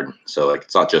 hard. So like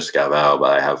it's not just Galval,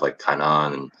 but I have like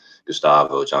Kainan and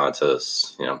Gustavo,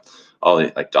 Jonatas, all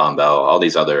the like Don Bell, all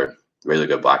these other really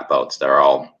good black belts. They're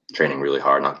all training really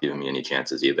hard, not giving me any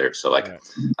chances either. So like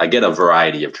I get a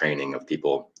variety of training of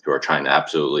people who are trying to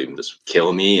absolutely just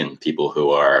kill me and people who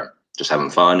are just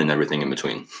having fun and everything in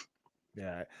between.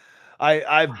 Yeah.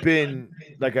 I've been,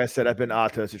 like I said, I've been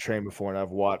Atos to train before, and I've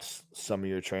watched some of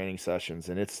your training sessions,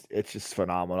 and it's just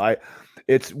phenomenal.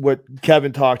 It's what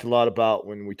Kevin talked a lot about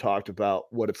when we talked about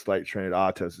what it's like training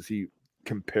at Atos, is he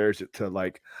compares it to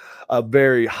like a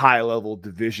very high level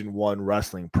Division I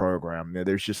wrestling program.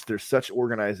 There's such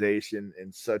organization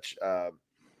and such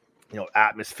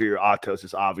atmosphere. Atos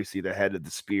is obviously the head of the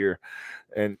spear,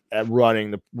 and running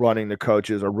the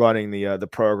coaches or running the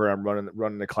program,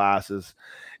 running the classes.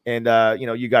 And,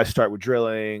 you guys start with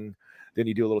drilling, then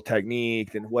you do a little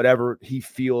technique, then whatever he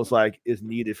feels like is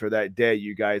needed for that day,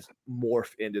 you guys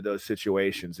morph into those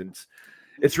situations. And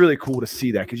it's really cool to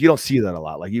see that because you don't see that a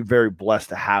lot. Like you're very blessed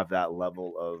to have that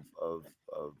level of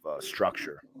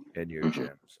structure in your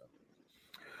gym. So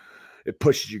it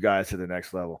pushes you guys to the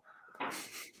next level.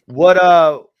 What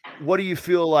do you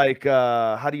feel like?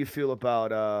 How do you feel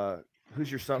about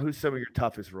who's some of your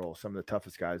toughest roles? Some of the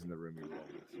toughest guys in the room you roll with?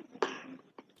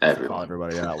 Call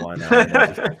everybody out. Why not?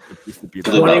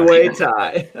 20-way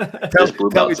tie.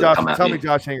 Tell me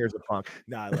Josh Hanger's a punk.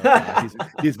 Nah, I love him.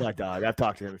 He's my dog. I've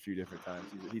talked to him a few different times.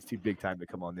 He's too big time to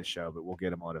come on this show, but we'll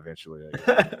get him on eventually.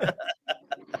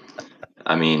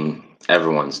 I mean,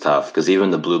 everyone's tough because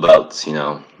even the blue belts,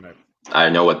 Right.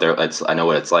 I know what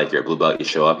it's like. You're a blue belt, you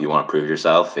show up, you want to prove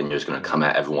yourself, and you're just going to come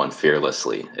at everyone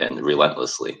fearlessly and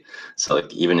relentlessly. So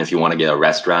like, even if you want to get a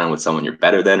rest round with someone you're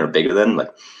better than or bigger than,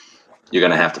 like, you're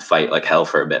going to have to fight like hell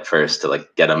for a bit first to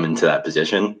like get them into that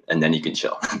position, and then you can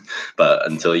chill. But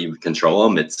until you control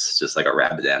them, it's just like a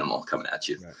rabid animal coming at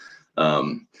you.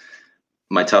 Right.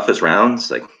 My toughest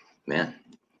rounds, like, man,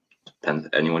 depends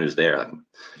anyone who's there. Like,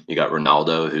 you got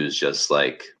Ronaldo, who's just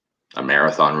like a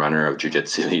marathon runner of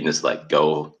jiu-jitsu. He can just like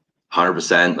go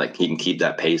 100%. Like he can keep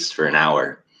that pace for an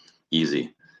hour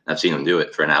easy. I've seen him do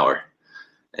it for an hour.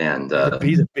 And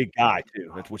he's a big guy too,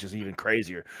 which is even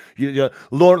crazier.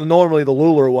 Normally the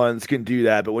littler ones can do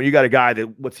that, but when you got a guy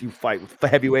that what's you fight with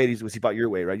heavyweight, he's about your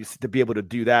weight, right? To be able to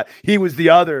do that, he was the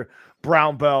other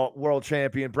brown belt world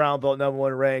champion, brown belt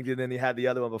 #1 ranked, and then he had the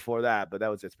other one before that. But that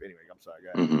was just anyway. I'm sorry,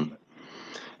 guys. Mm-hmm.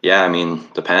 Yeah, I mean,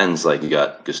 depends. Like you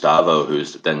got Gustavo,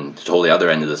 who's then totally other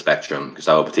end of the spectrum.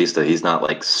 Gustavo Batista, he's not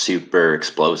like super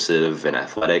explosive and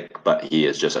athletic, but he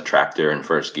is just a tractor in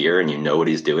first gear, and you know what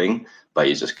he's doing. But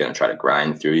he's just going to try to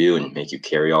grind through you and make you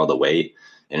carry all the weight,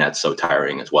 and that's so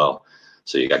tiring as well.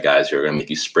 So you got guys who are going to make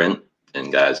you sprint,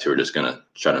 and guys who are just going to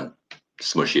try to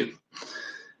smush you.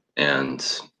 And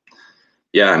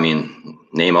yeah, I mean,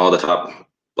 name all the top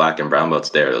black and brown belts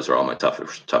there. Those are all my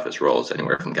toughest roles,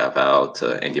 anywhere from Galvao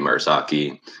to Andy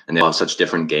Murasaki. And they all have such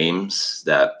different games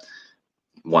that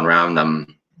one round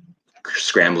I'm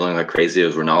scrambling like crazy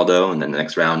with Ronaldo, and then the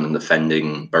next round I'm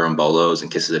defending Burn Bolos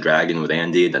and Kiss of the Dragon with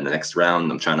Andy. Then the next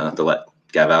round I'm trying not to let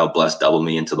Galvao bless double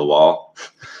me into the wall.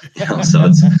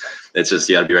 So it's just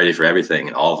you got to be ready for everything,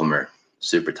 and all of them are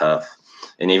super tough.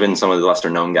 And even some of the lesser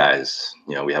known guys,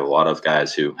 we have a lot of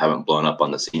guys who haven't blown up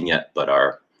on the scene yet, but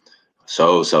are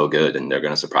so good, and they're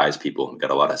going to surprise people. We've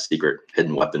got a lot of secret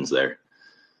hidden weapons there.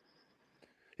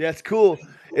 Yeah, it's cool.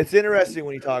 It's interesting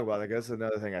when you talk about it. That's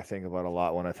another thing I think about a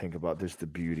lot when I think about just the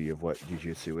beauty of what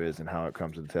jiu-jitsu is and how it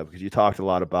comes to the table. Because you talked a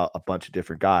lot about a bunch of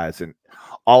different guys, and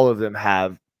all of them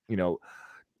have,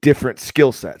 different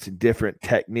skill sets and different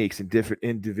techniques and different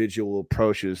individual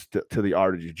approaches to the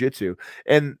art of jiu-jitsu.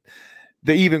 And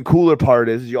the even cooler part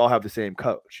is you all have the same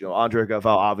coach. Andre Galvao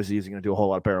obviously isn't going to do a whole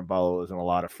lot of Baron-Bolos and a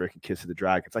lot of freaking Kiss of the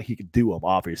Dragon. It's like he could do them,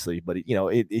 obviously, but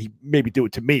he maybe do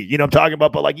it to me. You know what I'm talking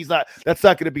about? But like that's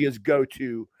not going to be his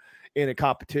go-to in a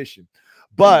competition.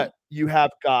 But you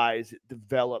have guys that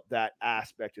develop that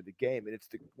aspect of the game, and it's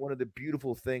one of the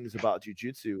beautiful things about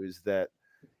jiu-jitsu is that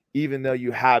even though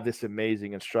you have this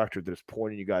amazing instructor that is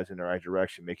pointing you guys in the right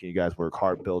direction, making you guys work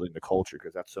hard, building the culture,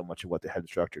 because that's so much of what the head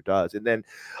instructor does. And then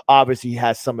obviously he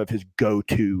has some of his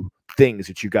go-to things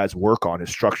that you guys work on, his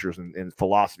structures and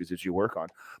philosophies that you work on.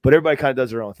 But everybody kind of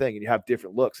does their own thing, and you have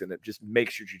different looks, and it just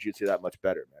makes your jiu-jitsu that much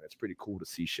better, man. It's pretty cool to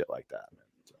see shit like that, man.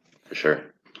 So. For sure.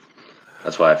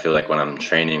 That's why I feel like when I'm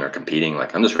training or competing,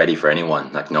 like I'm just ready for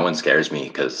anyone. Like no one scares me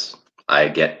because I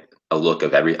get a look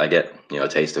of I get, a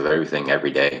taste of everything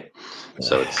every day.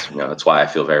 So it's, that's why I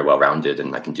feel very well rounded,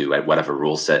 and I can do whatever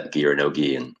rule set, gi or no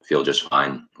gi, and feel just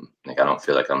fine. Like I don't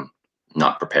feel like I'm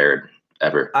not prepared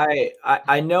ever.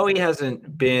 I know he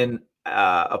hasn't been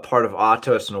a part of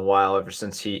Atos in a while, ever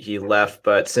since he left.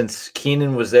 But since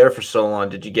Keenan was there for so long,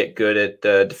 did you get good at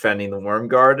defending the worm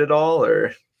guard at all,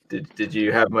 or did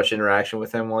you have much interaction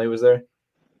with him while he was there?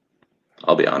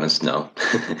 I'll be honest, no.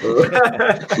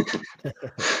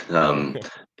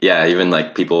 Yeah, even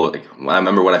like people, I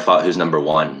remember when I fought who's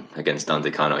 #1 against Dante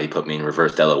Cano, he put me in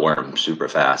reverse Della Worm super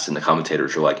fast, and the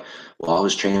commentators were like, well, I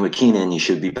was training with Keenan, you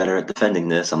should be better at defending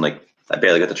this. I'm like, I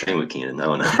barely got to train with Keenan.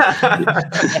 No.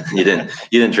 You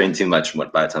didn't train too much.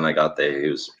 By the time I got there, he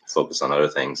was focused on other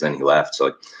things, and he left.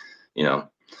 So,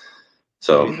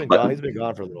 so he's been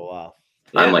gone for a little while.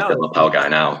 I'm the lapel guy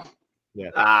now. Yeah.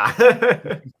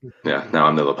 Yeah. Now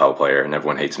I'm the lapel player, and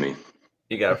everyone hates me.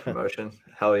 You got a promotion.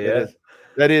 Hell yeah.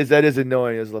 That is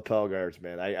annoying as lapel guards,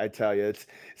 man. I tell you, it's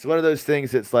one of those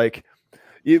things. It's like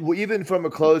even from a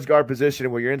closed guard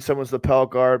position where you're in someone's lapel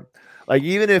guard, like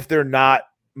even if they're not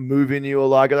moving you a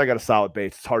lot, because I got a solid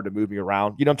base, it's hard to move me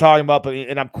around. You know what I'm talking about?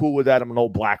 And I'm cool with that. I'm an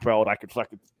old black belt. I could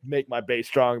fucking make my base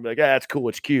strong and be like, yeah, that's cool.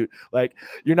 It's cute. Like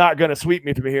you're not gonna sweep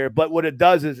me from here. But what it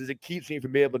does is it keeps me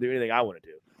from being able to do anything I want to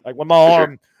do. Like when my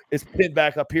arm is pinned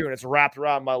back up here and it's wrapped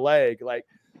around my leg, like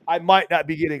I might not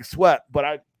be getting swept, but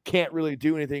I can't really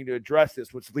do anything to address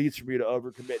this, which leads for me to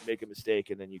overcommit, make a mistake,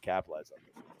 and then you capitalize on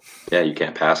it. Yeah, you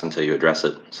can't pass until you address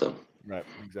it. So right,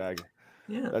 exactly.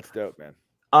 Yeah, that's dope, man.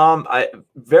 I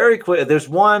very quick. There's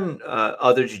one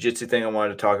other jiu-jitsu thing I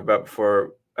wanted to talk about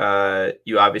before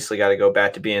you obviously got to go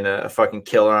back to being a fucking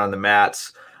killer on the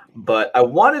mats. But I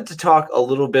wanted to talk a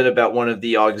little bit about one of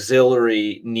the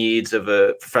auxiliary needs of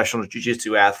a professional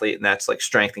jiu-jitsu athlete, and that's like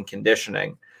strength and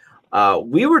conditioning.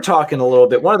 We were talking a little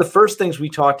bit. One of the first things we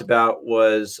talked about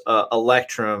was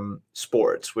Electrum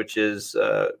Sports, which is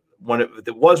one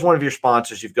of your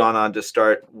sponsors. You've gone on to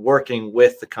start working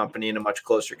with the company in a much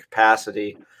closer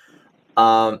capacity.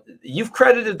 You've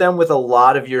credited them with a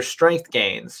lot of your strength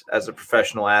gains as a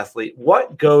professional athlete.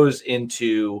 What goes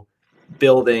into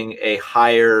building a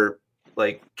higher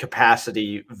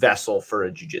capacity vessel for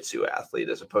a jiu-jitsu athlete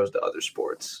as opposed to other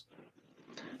sports?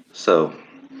 So,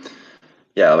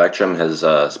 yeah, Electrum has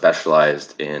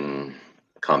specialized in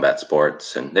combat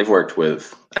sports, and they've worked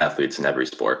with athletes in every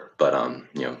sport, but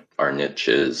our niche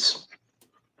is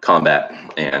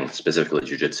combat and specifically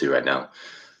jiu-jitsu right now.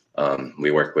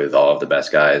 We work with all of the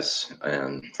best guys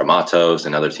and from Atos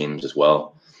and other teams as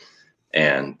well.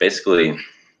 And basically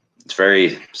it's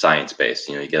very science-based.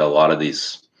 You get a lot of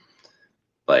these,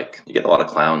 you get a lot of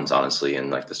clowns, honestly, in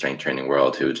the strength training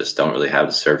world who just don't really have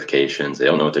the certifications. They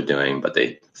don't know what they're doing, but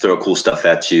they throw cool stuff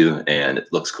at you and it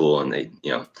looks cool. And they,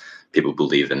 people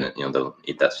believe in it, they'll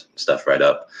eat that stuff right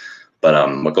up.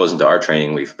 But what goes into our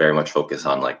training, we very much focus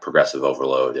on progressive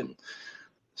overload and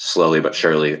slowly but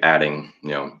surely adding,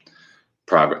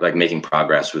 progress, making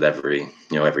progress with every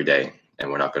day.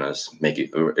 And we're not going to make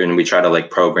you, and we try to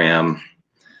program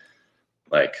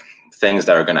things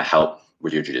that are going to help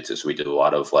with your jiu-jitsu. So we do a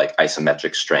lot of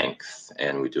isometric strength,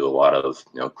 and we do a lot of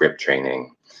grip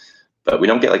training, but we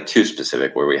don't get too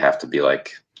specific where we have to be a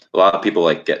lot of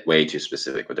people get way too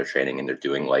specific with their training, and they're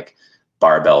doing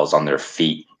barbells on their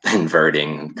feet,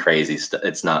 inverting crazy stuff.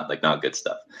 It's not not good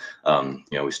stuff.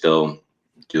 We still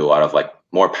do a lot of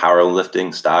more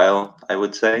powerlifting style, I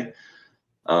would say,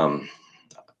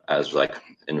 as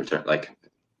in return,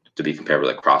 to be compared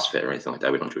with CrossFit or anything like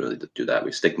that. We don't really do that.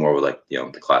 We stick more with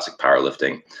the classic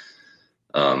powerlifting,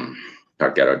 our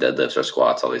deadlifts, our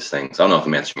squats, all these things. I don't know if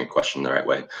I'm answering your question the right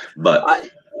way, but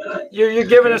you're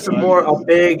giving us a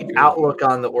big outlook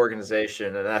on the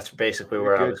organization, and that's basically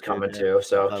where I was coming to.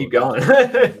 So keep going.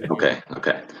 Okay.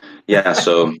 Yeah.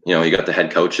 So you got the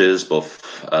head coaches,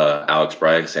 both Alex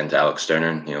Bryce and Alex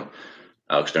Sterner.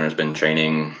 Alex Sterner's been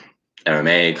training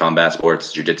MMA, combat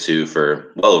sports, jiu-jitsu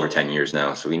for well over 10 years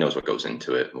now. So he knows what goes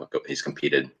into it. He's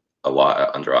competed a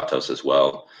lot under Atos as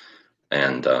well.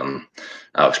 And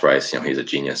Alex Bryce, he's a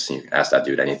genius. You can ask that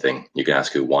dude anything. You can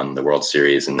ask who won the World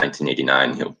Series in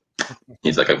 1989.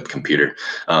 He's like a computer.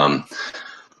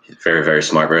 Very, very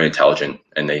smart, very intelligent.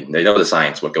 And they know the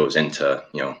science, what goes into,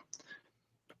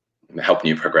 helping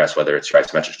you progress, whether it's your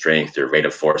isometric strength, your rate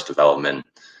of force development.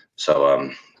 So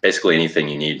basically anything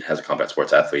you need as a combat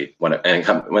sports athlete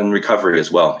when recovery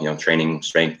as well, training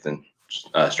strength and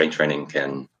strength training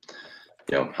can,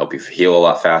 help you heal a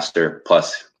lot faster,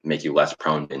 plus make you less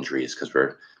prone to injuries because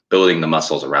we're building the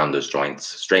muscles around those joints,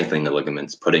 strengthening the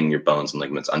ligaments, putting your bones and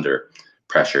ligaments under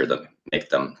pressure that make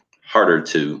them harder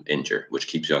to injure, which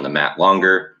keeps you on the mat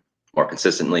longer, more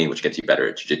consistently, which gets you better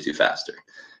at jiu-jitsu faster.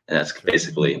 And that's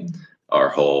basically our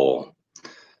whole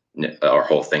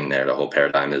thing there. The whole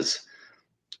paradigm is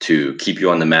to keep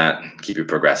you on the mat, keep you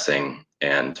progressing,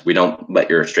 and we don't let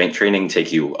your strength training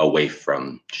take you away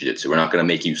from jiu-jitsu. We're not going to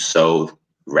make you so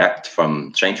wrecked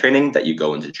from strength training that you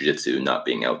go into jiu-jitsu not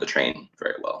being able to train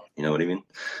very well. You know what I mean?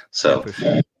 So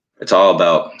it's all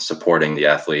about supporting the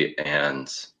athlete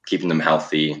and keeping them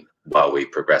healthy while we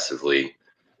progressively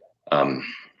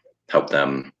help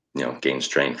them, gain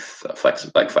strength,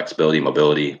 flexibility,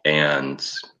 mobility, and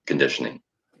conditioning.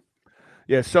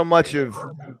 Yeah, so much of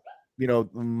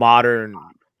modern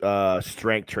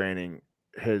strength training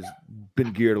has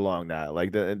been geared along that.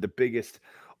 The biggest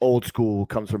old school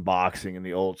comes from boxing, and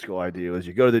the old school idea is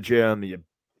you go to the gym, you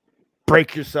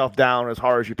break yourself down as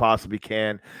hard as you possibly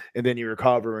can, and then you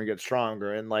recover and get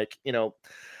stronger. And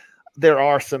there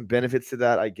are some benefits to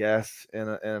that, I guess, in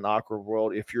an awkward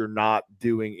world if you're not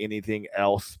doing anything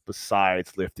else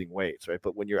besides lifting weights, right?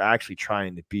 But when you're actually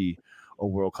trying to be a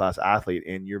world-class athlete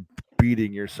and you're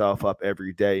beating yourself up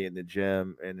every day in the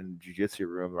gym and in the jiu-jitsu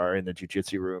room or in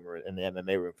the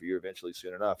MMA room for you eventually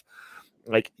soon enough,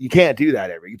 you can't do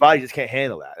that your body just can't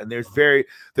handle that. And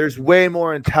there's way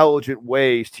more intelligent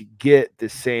ways to get the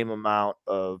same amount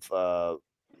of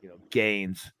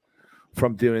gains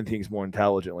from doing things more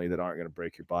intelligently that aren't going to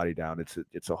break your body down.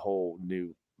 It's a whole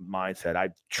new mindset.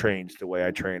 I've changed the way I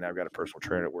train. I've got a personal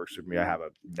trainer that works with me. I have a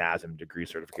NASM degree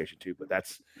certification too, but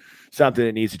that's something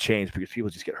that needs to change because people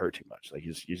just get hurt too much.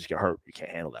 You just get hurt. You can't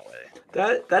handle that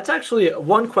way. That's actually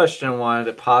one question I wanted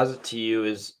to posit to you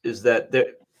is that there,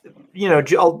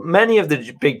 many of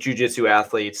the big jiu-jitsu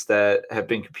athletes that have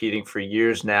been competing for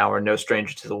years now are no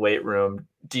stranger to the weight room.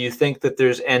 Do you think that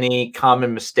there's any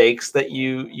common mistakes that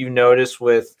you notice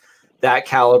with that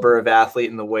caliber of athlete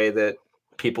in the way that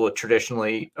people have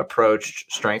traditionally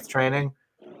approached strength training?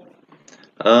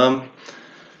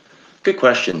 Good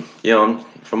question.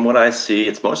 From what I see,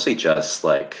 it's mostly just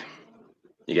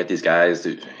you get these guys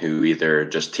who either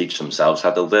just teach themselves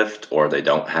how to lift or they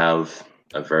don't have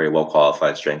a very well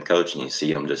qualified strength coach, and you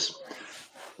see them just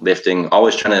lifting,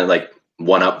 always trying to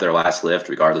one up their last lift,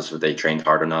 regardless if they trained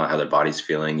hard or not, how their body's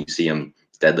feeling. You see them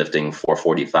deadlifting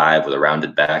 445 with a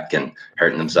rounded back and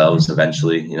hurting themselves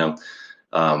eventually.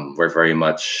 We're very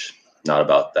much not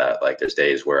about that. Like there's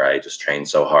days where I just train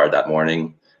so hard that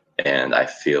morning and I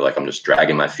feel like I'm just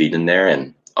dragging my feet in there,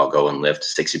 and I'll go and lift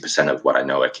 60% of what I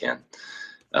know I can.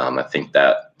 I think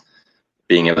that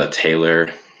being able to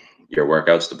tailor your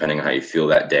workouts depending on how you feel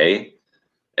that day,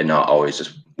 and not always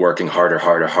just working harder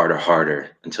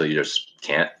until you just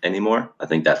can't anymore. I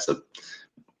think that's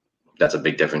a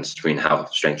big difference between how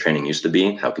strength training used to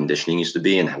be, how conditioning used to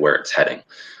be, and where it's heading.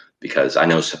 Because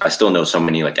I still know so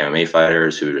many like MMA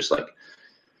fighters who are just like,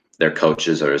 their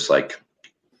coaches are just like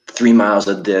 3 miles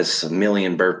of this,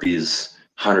 1,000,000 burpees,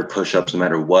 100 push-ups, no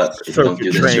matter what. If you don't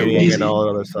do this, you're lazy. And all that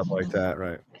other stuff like that,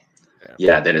 right?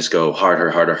 Yeah, they just go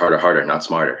harder, not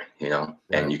smarter, you know.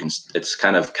 Yeah. And it's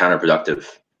kind of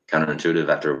counterintuitive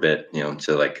after a bit, you know,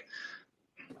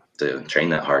 to train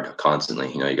that hard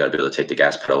constantly. You know, you got to be able to take the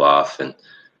gas pedal off and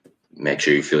make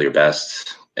sure you feel your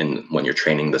best. And when you're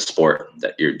training the sport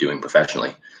that you're doing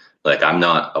professionally, like I'm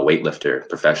not a weightlifter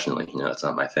professionally, you know, that's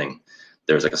not my thing.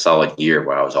 There was like a solid year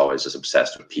where I was always just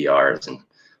obsessed with PRs and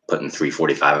putting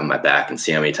 345 on my back and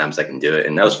see how many times I can do it.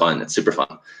 And that was fun. It's super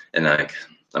fun. And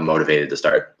I'm motivated to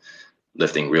start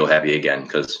lifting real heavy again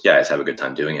because, yeah, I just have a good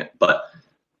time doing it. But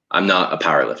I'm not a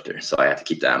power lifter, so I have to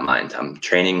keep that in mind. I'm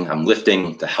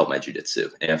lifting to help my jiu-jitsu.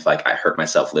 And if like I hurt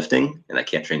myself lifting and I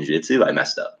can't train jiu-jitsu, I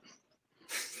messed up.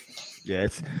 Yeah,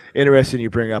 it's interesting you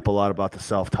bring up a lot about the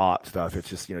self-taught stuff. It's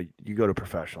just, you know, you go to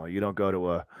professional. You don't go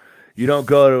to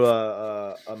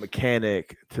a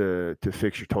mechanic to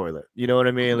fix your toilet. You know what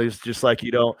I mean? It's just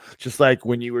like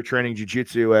when you were training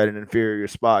jiu-jitsu at an inferior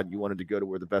spot, you wanted to go to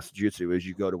where the best jiu-jitsu is,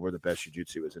 you go to where the best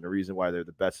jiu-jitsu is. And the reason why they're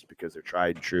the best is because they're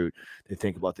tried and true. They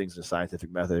think about things in a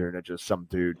scientific method. They're not just some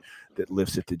dude that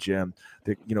lifts at the gym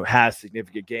that, you know, has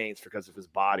significant gains because of his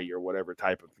body or whatever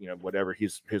type of, you know, whatever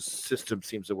his system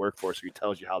seems to work for. So he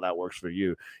tells you how that works for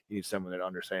you. You need someone that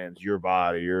understands your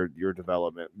body, your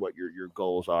development, what your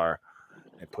goals are,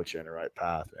 and put you in the right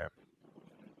path, man.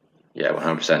 Yeah,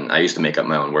 100%. I used to make up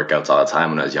my own workouts all the time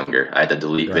when I was younger. I had to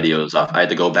delete videos off. I had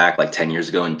to go back like 10 years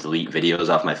ago and delete videos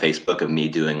off my Facebook of me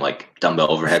doing like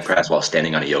dumbbell overhead press while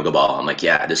standing on a yoga ball. I'm like,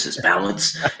 yeah, this is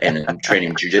balance. And I'm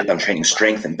training jiu-jitsu. I'm training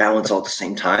strength and balance all at the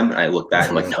same time. And I look back,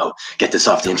 I'm like, no, get this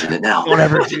off the internet now. Don't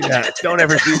ever do that. Don't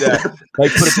ever do that.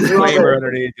 Like put a disclaimer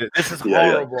underneath it. This is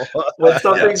horrible. When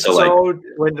something's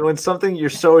when something you're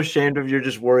so ashamed of, you're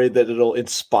just worried that it'll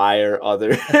inspire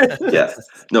others. Yeah.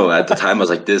 No, at the time I was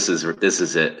like, this is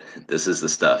it. This is the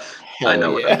stuff. I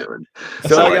know what I'm doing.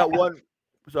 So I got one.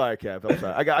 Sorry, Kev. I'm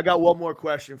sorry. I got one more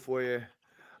question for you.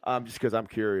 Just because I'm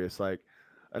curious, like,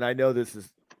 and I know this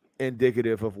is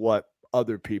indicative of what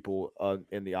other people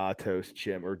in the Atos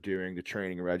gym are doing, the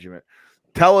training regimen.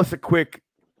 Tell us a quick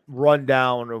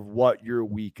rundown of what your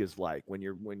week is like when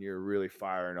you're really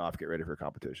firing off, get ready for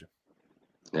competition.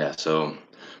 Yeah. So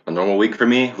a normal week for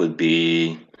me would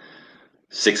be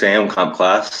 6 a.m. comp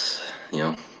class. You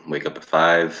know, wake up at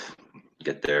 5,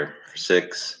 get there for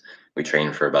 6. We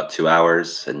train for about 2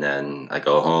 hours, and then I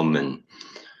go home and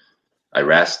I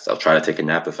rest. I'll try to take a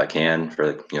nap if I can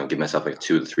for, you know, give myself like a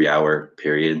 2 to 3 hour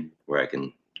period where I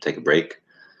can take a break,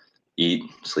 eat,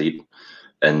 sleep.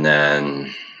 And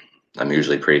then I'm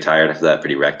usually pretty tired after that,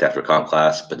 pretty wrecked after comp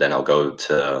class. But then I'll go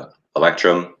to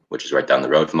Electrum, which is right down the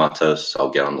road from Atos. I'll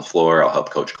get on the floor. I'll help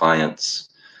coach clients.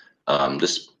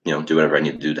 Just, you know, do whatever I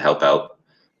need to do to help out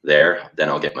there. Then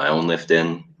I'll get my own lift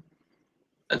in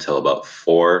until about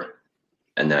 4.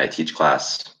 And then I teach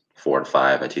class 4 to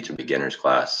 5. I teach a beginner's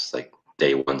class, like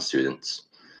day 1 students.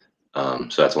 So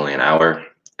that's only an hour.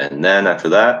 And then after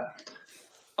that,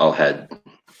 I'll head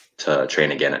to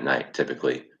train again at night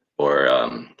typically, or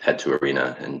head to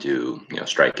arena and do, you know,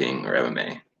 striking or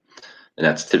MMA. And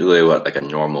that's typically what like a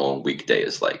normal weekday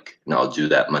is like. And I'll do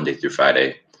that Monday through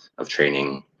Friday of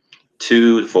training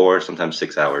 2 to 4, sometimes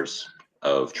 6 hours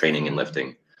of training and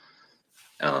lifting.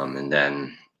 And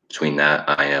then between that,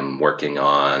 I am working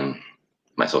on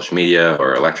my social media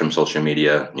or Electrum social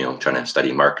media, you know, trying to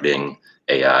study marketing,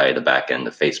 AI, the back end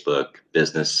of Facebook,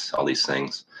 business, all these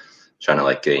things, trying to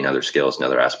like gain other skills and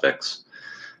other aspects.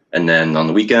 And then on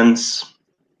the weekends,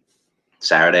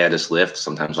 Saturday I just lift,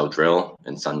 sometimes I'll drill,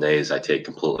 and Sundays I take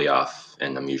completely off,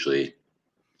 and I'm usually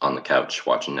on the couch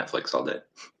watching Netflix all day.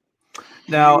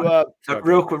 Now,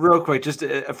 real quick, just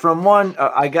from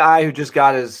a guy who just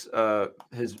got his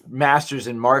master's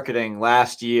in marketing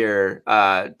last year,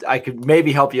 I could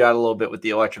maybe help you out a little bit with the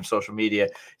Electrum social media.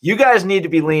 You guys need to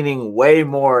be leaning way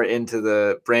more into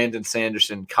the Brandon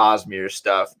Sanderson Cosmere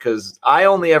stuff, because I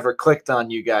only ever clicked on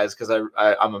you guys because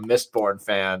I'm a Mistborn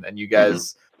fan, and you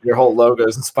guys your whole logo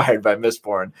is inspired by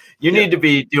Mistborn. You need to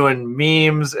be doing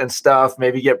memes and stuff.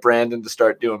 Maybe get Brandon to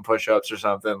start doing push-ups or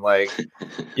something. Like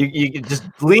you could just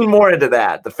lean more into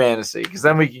that, the fantasy, because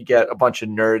then we could get a bunch of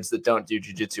nerds that don't do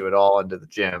jiu-jitsu at all into the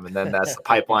gym, and then that's the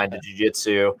pipeline to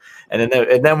jiu-jitsu, and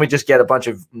then we just get a bunch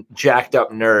of jacked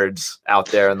up nerds out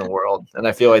there in the world. And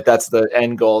I feel like that's the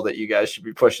end goal that you guys should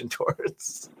be pushing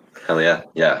towards. Hell yeah,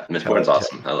 Mistborn's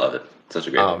awesome. I love it. Such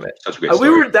a great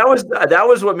story. That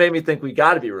was what made me think we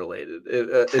got to be related.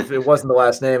 If it wasn't the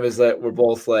last name, is that we're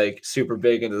both like super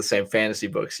big into the same fantasy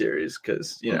book series,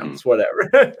 because it's whatever.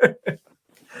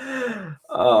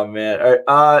 Oh man!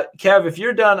 All right, Kev, if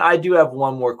you're done, I do have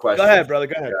one more question. Go ahead, brother.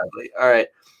 Go ahead. All right,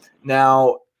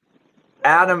 now,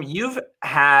 Adam, you've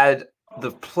had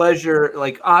the pleasure.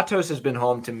 Like Atos has been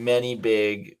home to many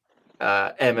big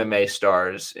MMA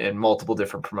stars in multiple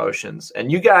different promotions, and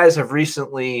you guys have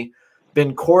recently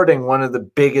been courting one of the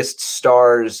biggest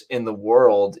stars in the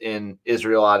world in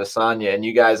Israel Adesanya, and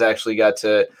you guys actually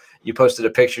you posted a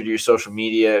picture to your social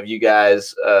media of you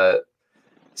guys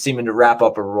seeming to wrap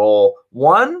up a role.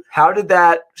 One, how did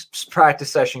that practice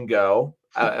session go?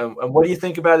 And what do you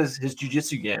think about his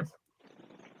jiu-jitsu game?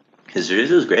 His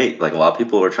jiu-jitsu is great. Like, a lot of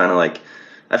people were trying to,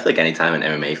 I feel like anytime an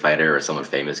MMA fighter or someone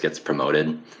famous gets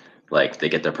promoted, like, they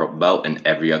get their purple belt, and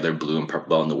every other blue and purple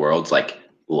belt in the world's like,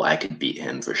 well, I could beat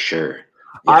him for sure.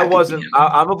 Yeah,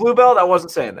 I'm a blue belt. I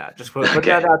wasn't saying that. Just put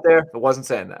that out there. I wasn't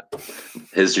saying that.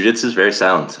 His jiu-jitsu is very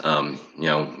sound. We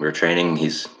were training.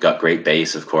 He's got great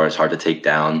base, of course, hard to take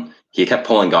down. He kept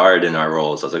pulling guard in our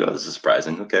roles. I was like, oh, this is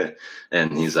surprising. Okay.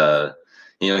 And he's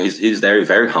he's very,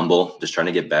 very humble, just trying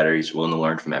to get better. He's willing to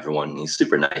learn from everyone. He's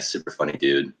super nice, super funny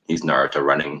dude. He's Naruto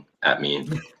running at me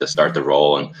to start the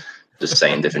roll and just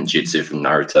saying different jutsu from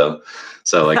Naruto.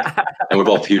 So and we're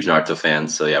both huge Naruto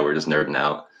fans. So yeah, we're just nerding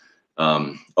out.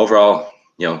 Overall,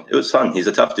 it was fun. He's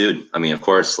a tough dude. I mean, of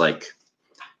course,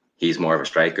 he's more of a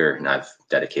striker, and I've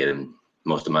dedicated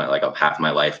most of my, half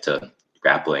my life to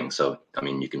grappling. So, I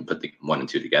mean, you can put the 1 and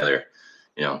 2 together,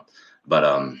 but,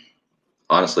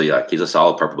 honestly, he's a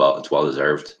solid purple belt. It's well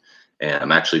deserved. And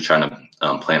I'm actually trying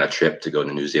to plan a trip to go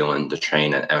to New Zealand to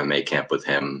train at MMA camp with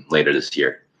him later this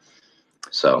year.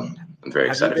 So I'm very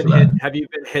excited for that. Have you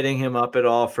been hitting him up at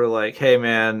all for hey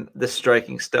man, this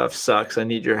striking stuff sucks. I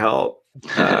need your help.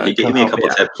 He gave me a couple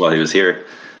of tips while he was here.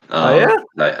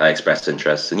 I expressed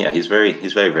interest, and yeah, he's very,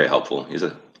 very helpful. He's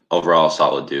an overall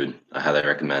solid dude. I highly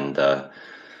recommend,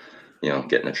 getting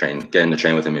to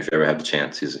train with him if you ever have the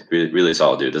chance. He's a really, really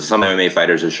solid dude. There's some MMA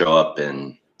fighters who show up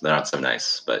and they're not so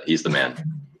nice, but he's the man.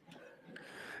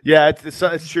 Yeah,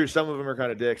 it's true. Some of them are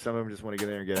kind of dicks. Some of them just want to get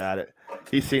in there and get at it.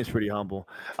 He seems pretty humble.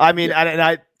 I mean,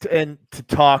 and to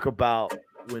talk about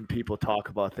when people talk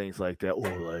about things like that,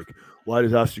 why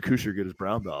does Austin Kusher get his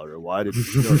brown belt, or why did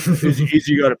is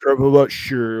he got a purple belt?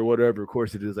 Sure, whatever. Of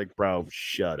course it is. Bro,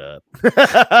 shut up.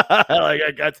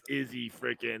 That's Izzy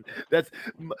freaking. That's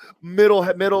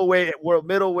middleweight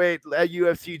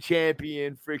UFC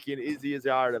champion freaking Izzy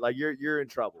Azarda. You're in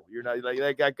trouble. You're not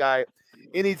that guy.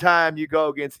 Anytime you go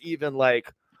against even a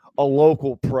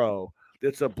local pro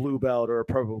that's a blue belt or a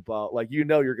purple belt,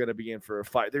 you're going to be in for a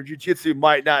fight. Their jiu-jitsu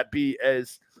might not be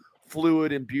as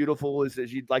fluid and beautiful as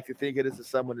you'd like to think it is to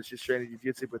someone that's just training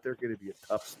jiu-jitsu, but they're going to be a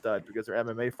tough stud because they're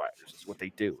MMA fighters. It's what they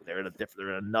do. They're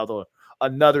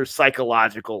another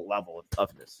psychological level of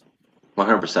toughness.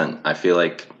 100%. I feel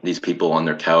like these people on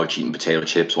their couch eating potato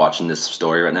chips watching this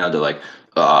story right now, they're like,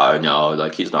 no,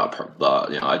 he's not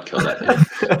I'd kill that thing.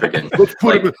 Freaking, let's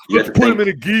put him in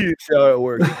a gi and see how it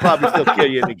works. He'd probably still kill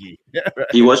you in the gi.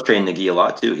 He was training the gi a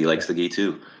lot too. He likes the gi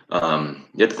too. You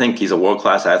have to think he's a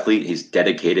world-class athlete. He's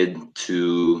dedicated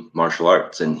to martial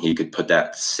arts, and he could put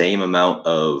that same amount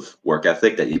of work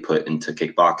ethic that he put into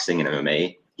kickboxing and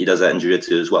MMA. He does that in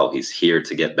jiu-jitsu as well. He's here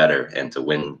to get better and to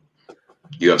win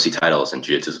UFC titles, and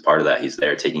jiu-jitsu is part of that. He's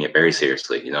there taking it very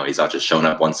seriously. He's not just showing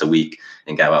up once a week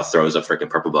and Gallo throws a freaking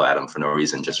purple belt at him for no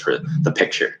reason, just for the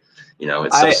picture.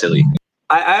 It's so silly.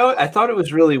 I thought it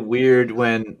was really weird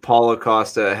when Paulo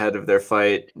Costa, ahead of their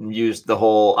fight, used the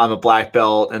whole "I'm a black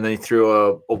belt" and then he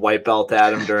threw a white belt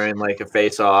at him during a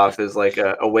face-off as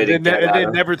a way to get at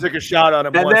him. Never took a shot on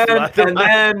him.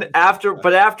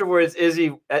 Afterwards,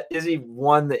 Izzy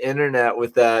won the internet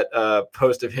with that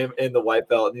post of him in the white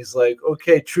belt, and he's like,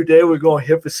 "Okay, today we're going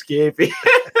hip escaping."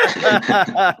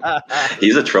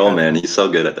 He's a troll, man. He's so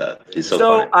good at that. He's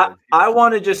so funny. I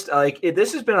want to just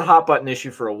this has been a hot button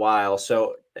issue for a while.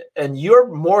 So, and you're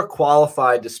more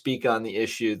qualified to speak on the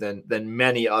issue than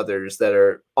many others that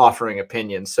are offering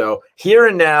opinions. So here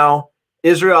and now,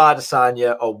 Israel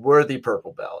Adesanya, a worthy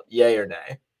purple belt, yay or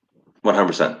nay?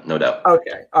 100%, no doubt.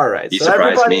 Okay, all right. He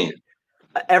surprised me.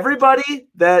 everybody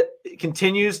that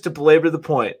continues to belabor the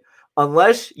point,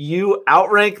 unless you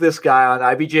outrank this guy on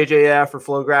IBJJF or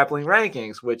Flow Grappling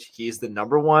rankings, which he's the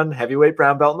 #1 heavyweight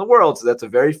brown belt in the world, so that's a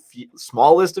very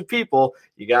small list of people,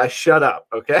 you guys shut up,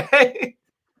 okay?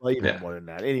 Well, even more than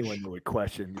that, anyone would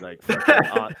question like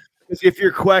if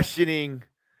you're questioning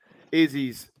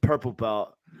Izzy's purple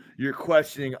belt, you're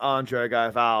questioning Andre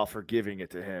Galvao for giving it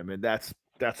to him, and that's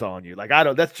on you. Like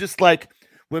that's just like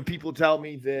when people tell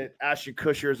me that Ashton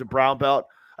Kutcher is a brown belt,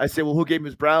 I say, well, who gave him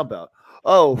his brown belt?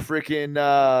 Oh, freaking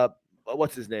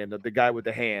what's his name? The guy with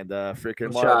the hand,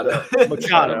 freaking Machado,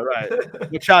 right?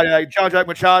 Machado, like John-Jack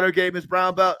Machado gave him his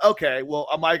brown belt. Okay, well,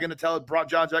 am I going to tell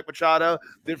John-Jack Machado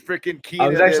that freaking Keenan? I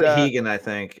was actually Hegan, I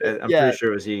think. I'm pretty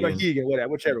sure it was Hegan. Hegan,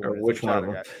 whichever one. Which one of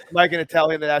them? Am I going to tell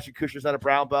him that Ashton Kutcher's not a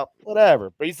brown belt?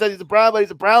 Whatever. But he says he's a brown belt.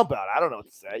 He's a brown belt. I don't know what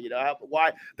to say.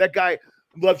 Why that guy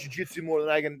loves jiu-jitsu more than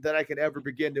I can ever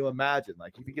begin to imagine.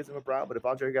 Like, if he gives him a brown, but if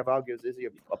Andre Galvao gives Izzy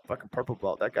a fucking purple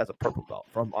belt, that guy's a purple belt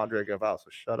from Andre Galvao. So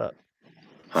shut up.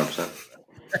 100%.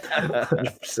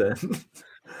 100%.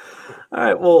 All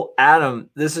right. Well, Adam,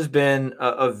 this has been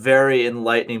a very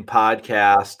enlightening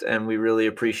podcast, and we really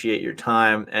appreciate your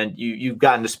time. And you've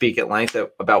gotten to speak at length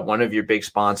about one of your big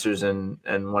sponsors and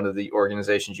one of the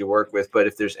organizations you work with. But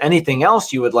if there's anything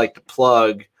else you would like to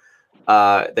plug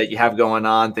that you have going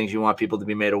on, things you want people to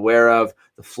be made aware of,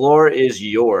 the floor is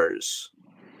yours.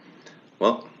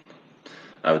 Well,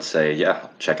 I would say,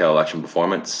 check out Election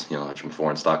Performance,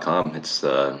 electionperformance.com. It's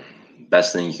the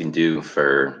best thing you can do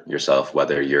for yourself,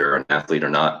 whether you're an athlete or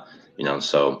not,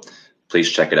 so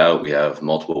please check it out. We have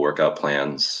multiple workout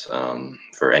plans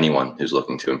for anyone who's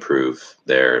looking to improve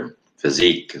their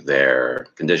physique, their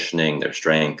conditioning, their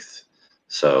strength.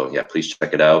 So please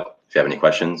check it out. If you have any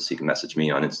questions, you can message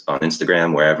me on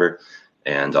Instagram, wherever,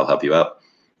 and I'll help you out.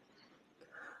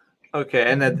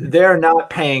 Okay, and they're not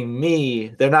paying me.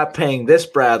 They're not paying this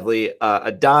Bradley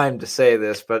a dime to say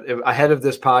this, but ahead of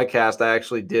this podcast, I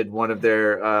actually did one of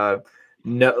their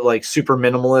super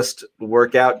minimalist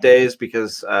workout days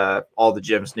because all the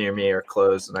gyms near me are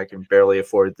closed and I can barely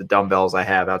afford the dumbbells I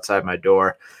have outside my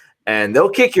door. And they'll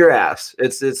kick your ass.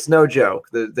 It's no joke.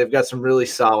 They've got some really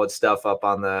solid stuff up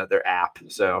on their app.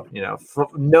 So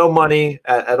no money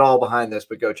at all behind this,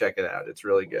 but go check it out. It's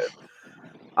really good.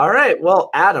 All right.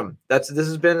 Well, Adam, this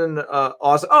has been an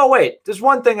awesome. Oh, wait, there's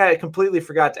one thing I completely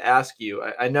forgot to ask you.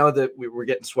 I know that we were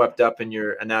getting swept up in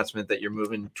your announcement that you're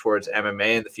moving towards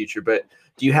MMA in the future, but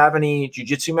do you have any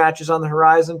jiu-jitsu matches on the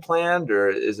horizon planned, or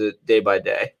is it day by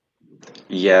day?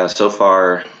 Yeah, so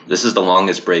far, this is the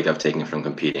longest break I've taken from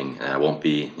competing. And I won't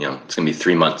be, it's going to be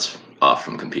 3 months off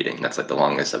from competing. That's like the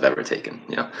longest I've ever taken.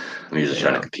 I'm usually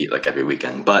trying to compete like every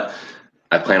weekend, but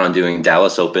I plan on doing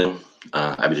Dallas Open,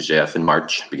 IBJJF in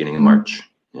March, beginning of March.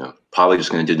 Probably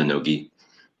just going to do the no-gi.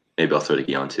 Maybe I'll throw the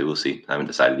gi on too. We'll see. I haven't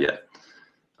decided yet.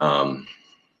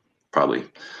 Probably.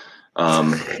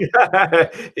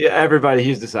 Everybody,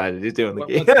 he's decided. He's doing the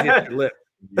gi.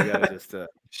 You gotta just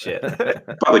shit.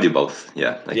 Probably do both.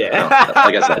 Yeah. Like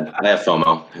I said, I have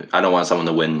FOMO. I don't want someone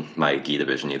to win my gi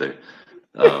division either.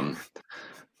 Other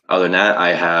than that,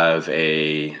 I have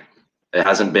it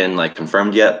hasn't been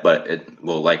confirmed yet, but it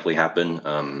will likely happen.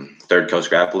 Third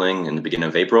Coast Grappling in the beginning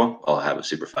of April. I'll have a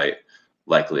super fight,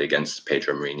 likely against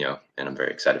Pedro Mourinho, and I'm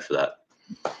very excited for that.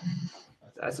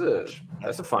 That's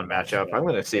a fun matchup. I'm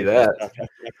going to see that.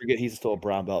 I forget he's still a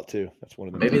brown belt too. That's one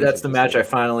of the. Maybe that's the match I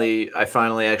finally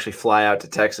actually fly out to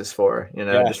Texas for.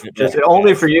 Just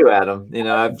only for you, Adam.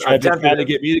 I've tried to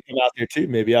get me to come out there too.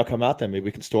 Maybe I'll come out there. Maybe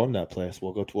we can storm that place.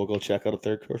 We'll go check out a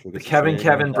Third Coast. The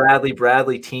Kevin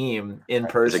Bradley team in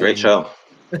person. It's a great show.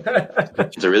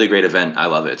 It's a really great event. I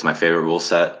love it. It's my favorite rule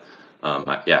set.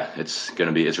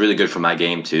 It's really good for my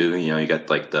game too. You got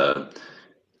the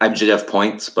IBJJF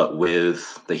points, but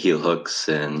with the heel hooks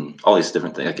and all these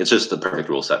different things. It's just the perfect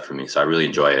rule set for me. So I really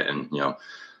enjoy it. And,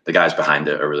 the guys behind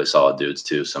it are really solid dudes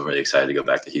too. So I'm really excited to go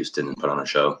back to Houston and put on a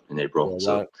show in April.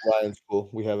 Ryan's cool.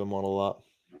 We have him on a lot.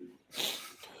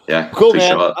 Yeah. Cool,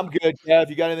 man. I'm good. Yeah.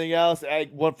 If you got anything else,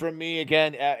 one from me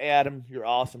again, Adam, you're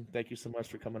awesome. Thank you so much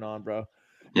for coming on, bro.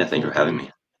 Yeah. Thank you for having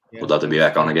me. Would love to be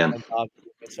back on again.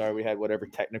 Sorry we had whatever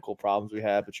technical problems we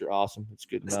had, but you're awesome. It's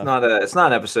good enough. It's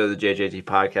not an episode of the JJT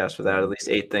podcast without at least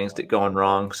 8 things going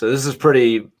wrong. So this is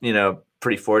pretty,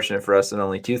 pretty fortunate for us that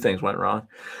only 2 things went wrong.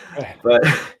 But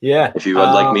yeah, if you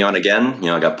would like me on again,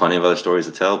 I got plenty of other stories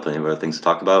to tell, plenty of other things to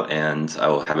talk about, and I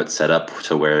will have it set up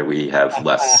to where we have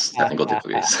less technical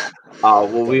difficulties. Well,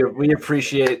 we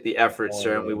appreciate the effort,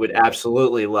 sir, and we would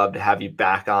absolutely love to have you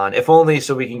back on, if only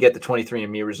so we can get the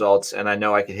 23andMe results. And I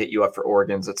know I could hit you up for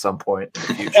organs at some point in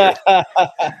the future.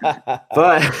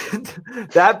 But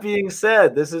that being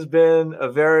said, this has been a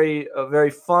very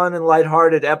fun and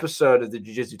lighthearted episode of the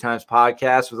Jiu-Jitsu Times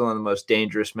podcast with one of the most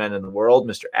dangerous men in the world,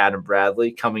 Mr. Adam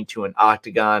Bradley, coming to an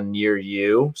octagon near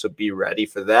you. So be ready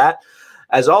for that.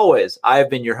 As always, I have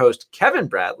been your host, Kevin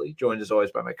Bradley, joined as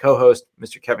always by my co-host,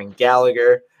 Mr. Kevin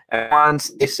Gallagher. Everyone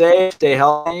stay safe, stay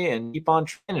healthy, and keep on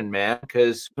training, man,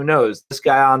 because who knows? This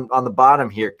guy on the bottom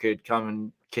here could come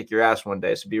and kick your ass one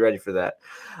day, so be ready for that.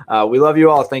 We love you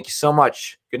all. Thank you so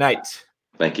much. Good night.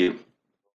 Thank you.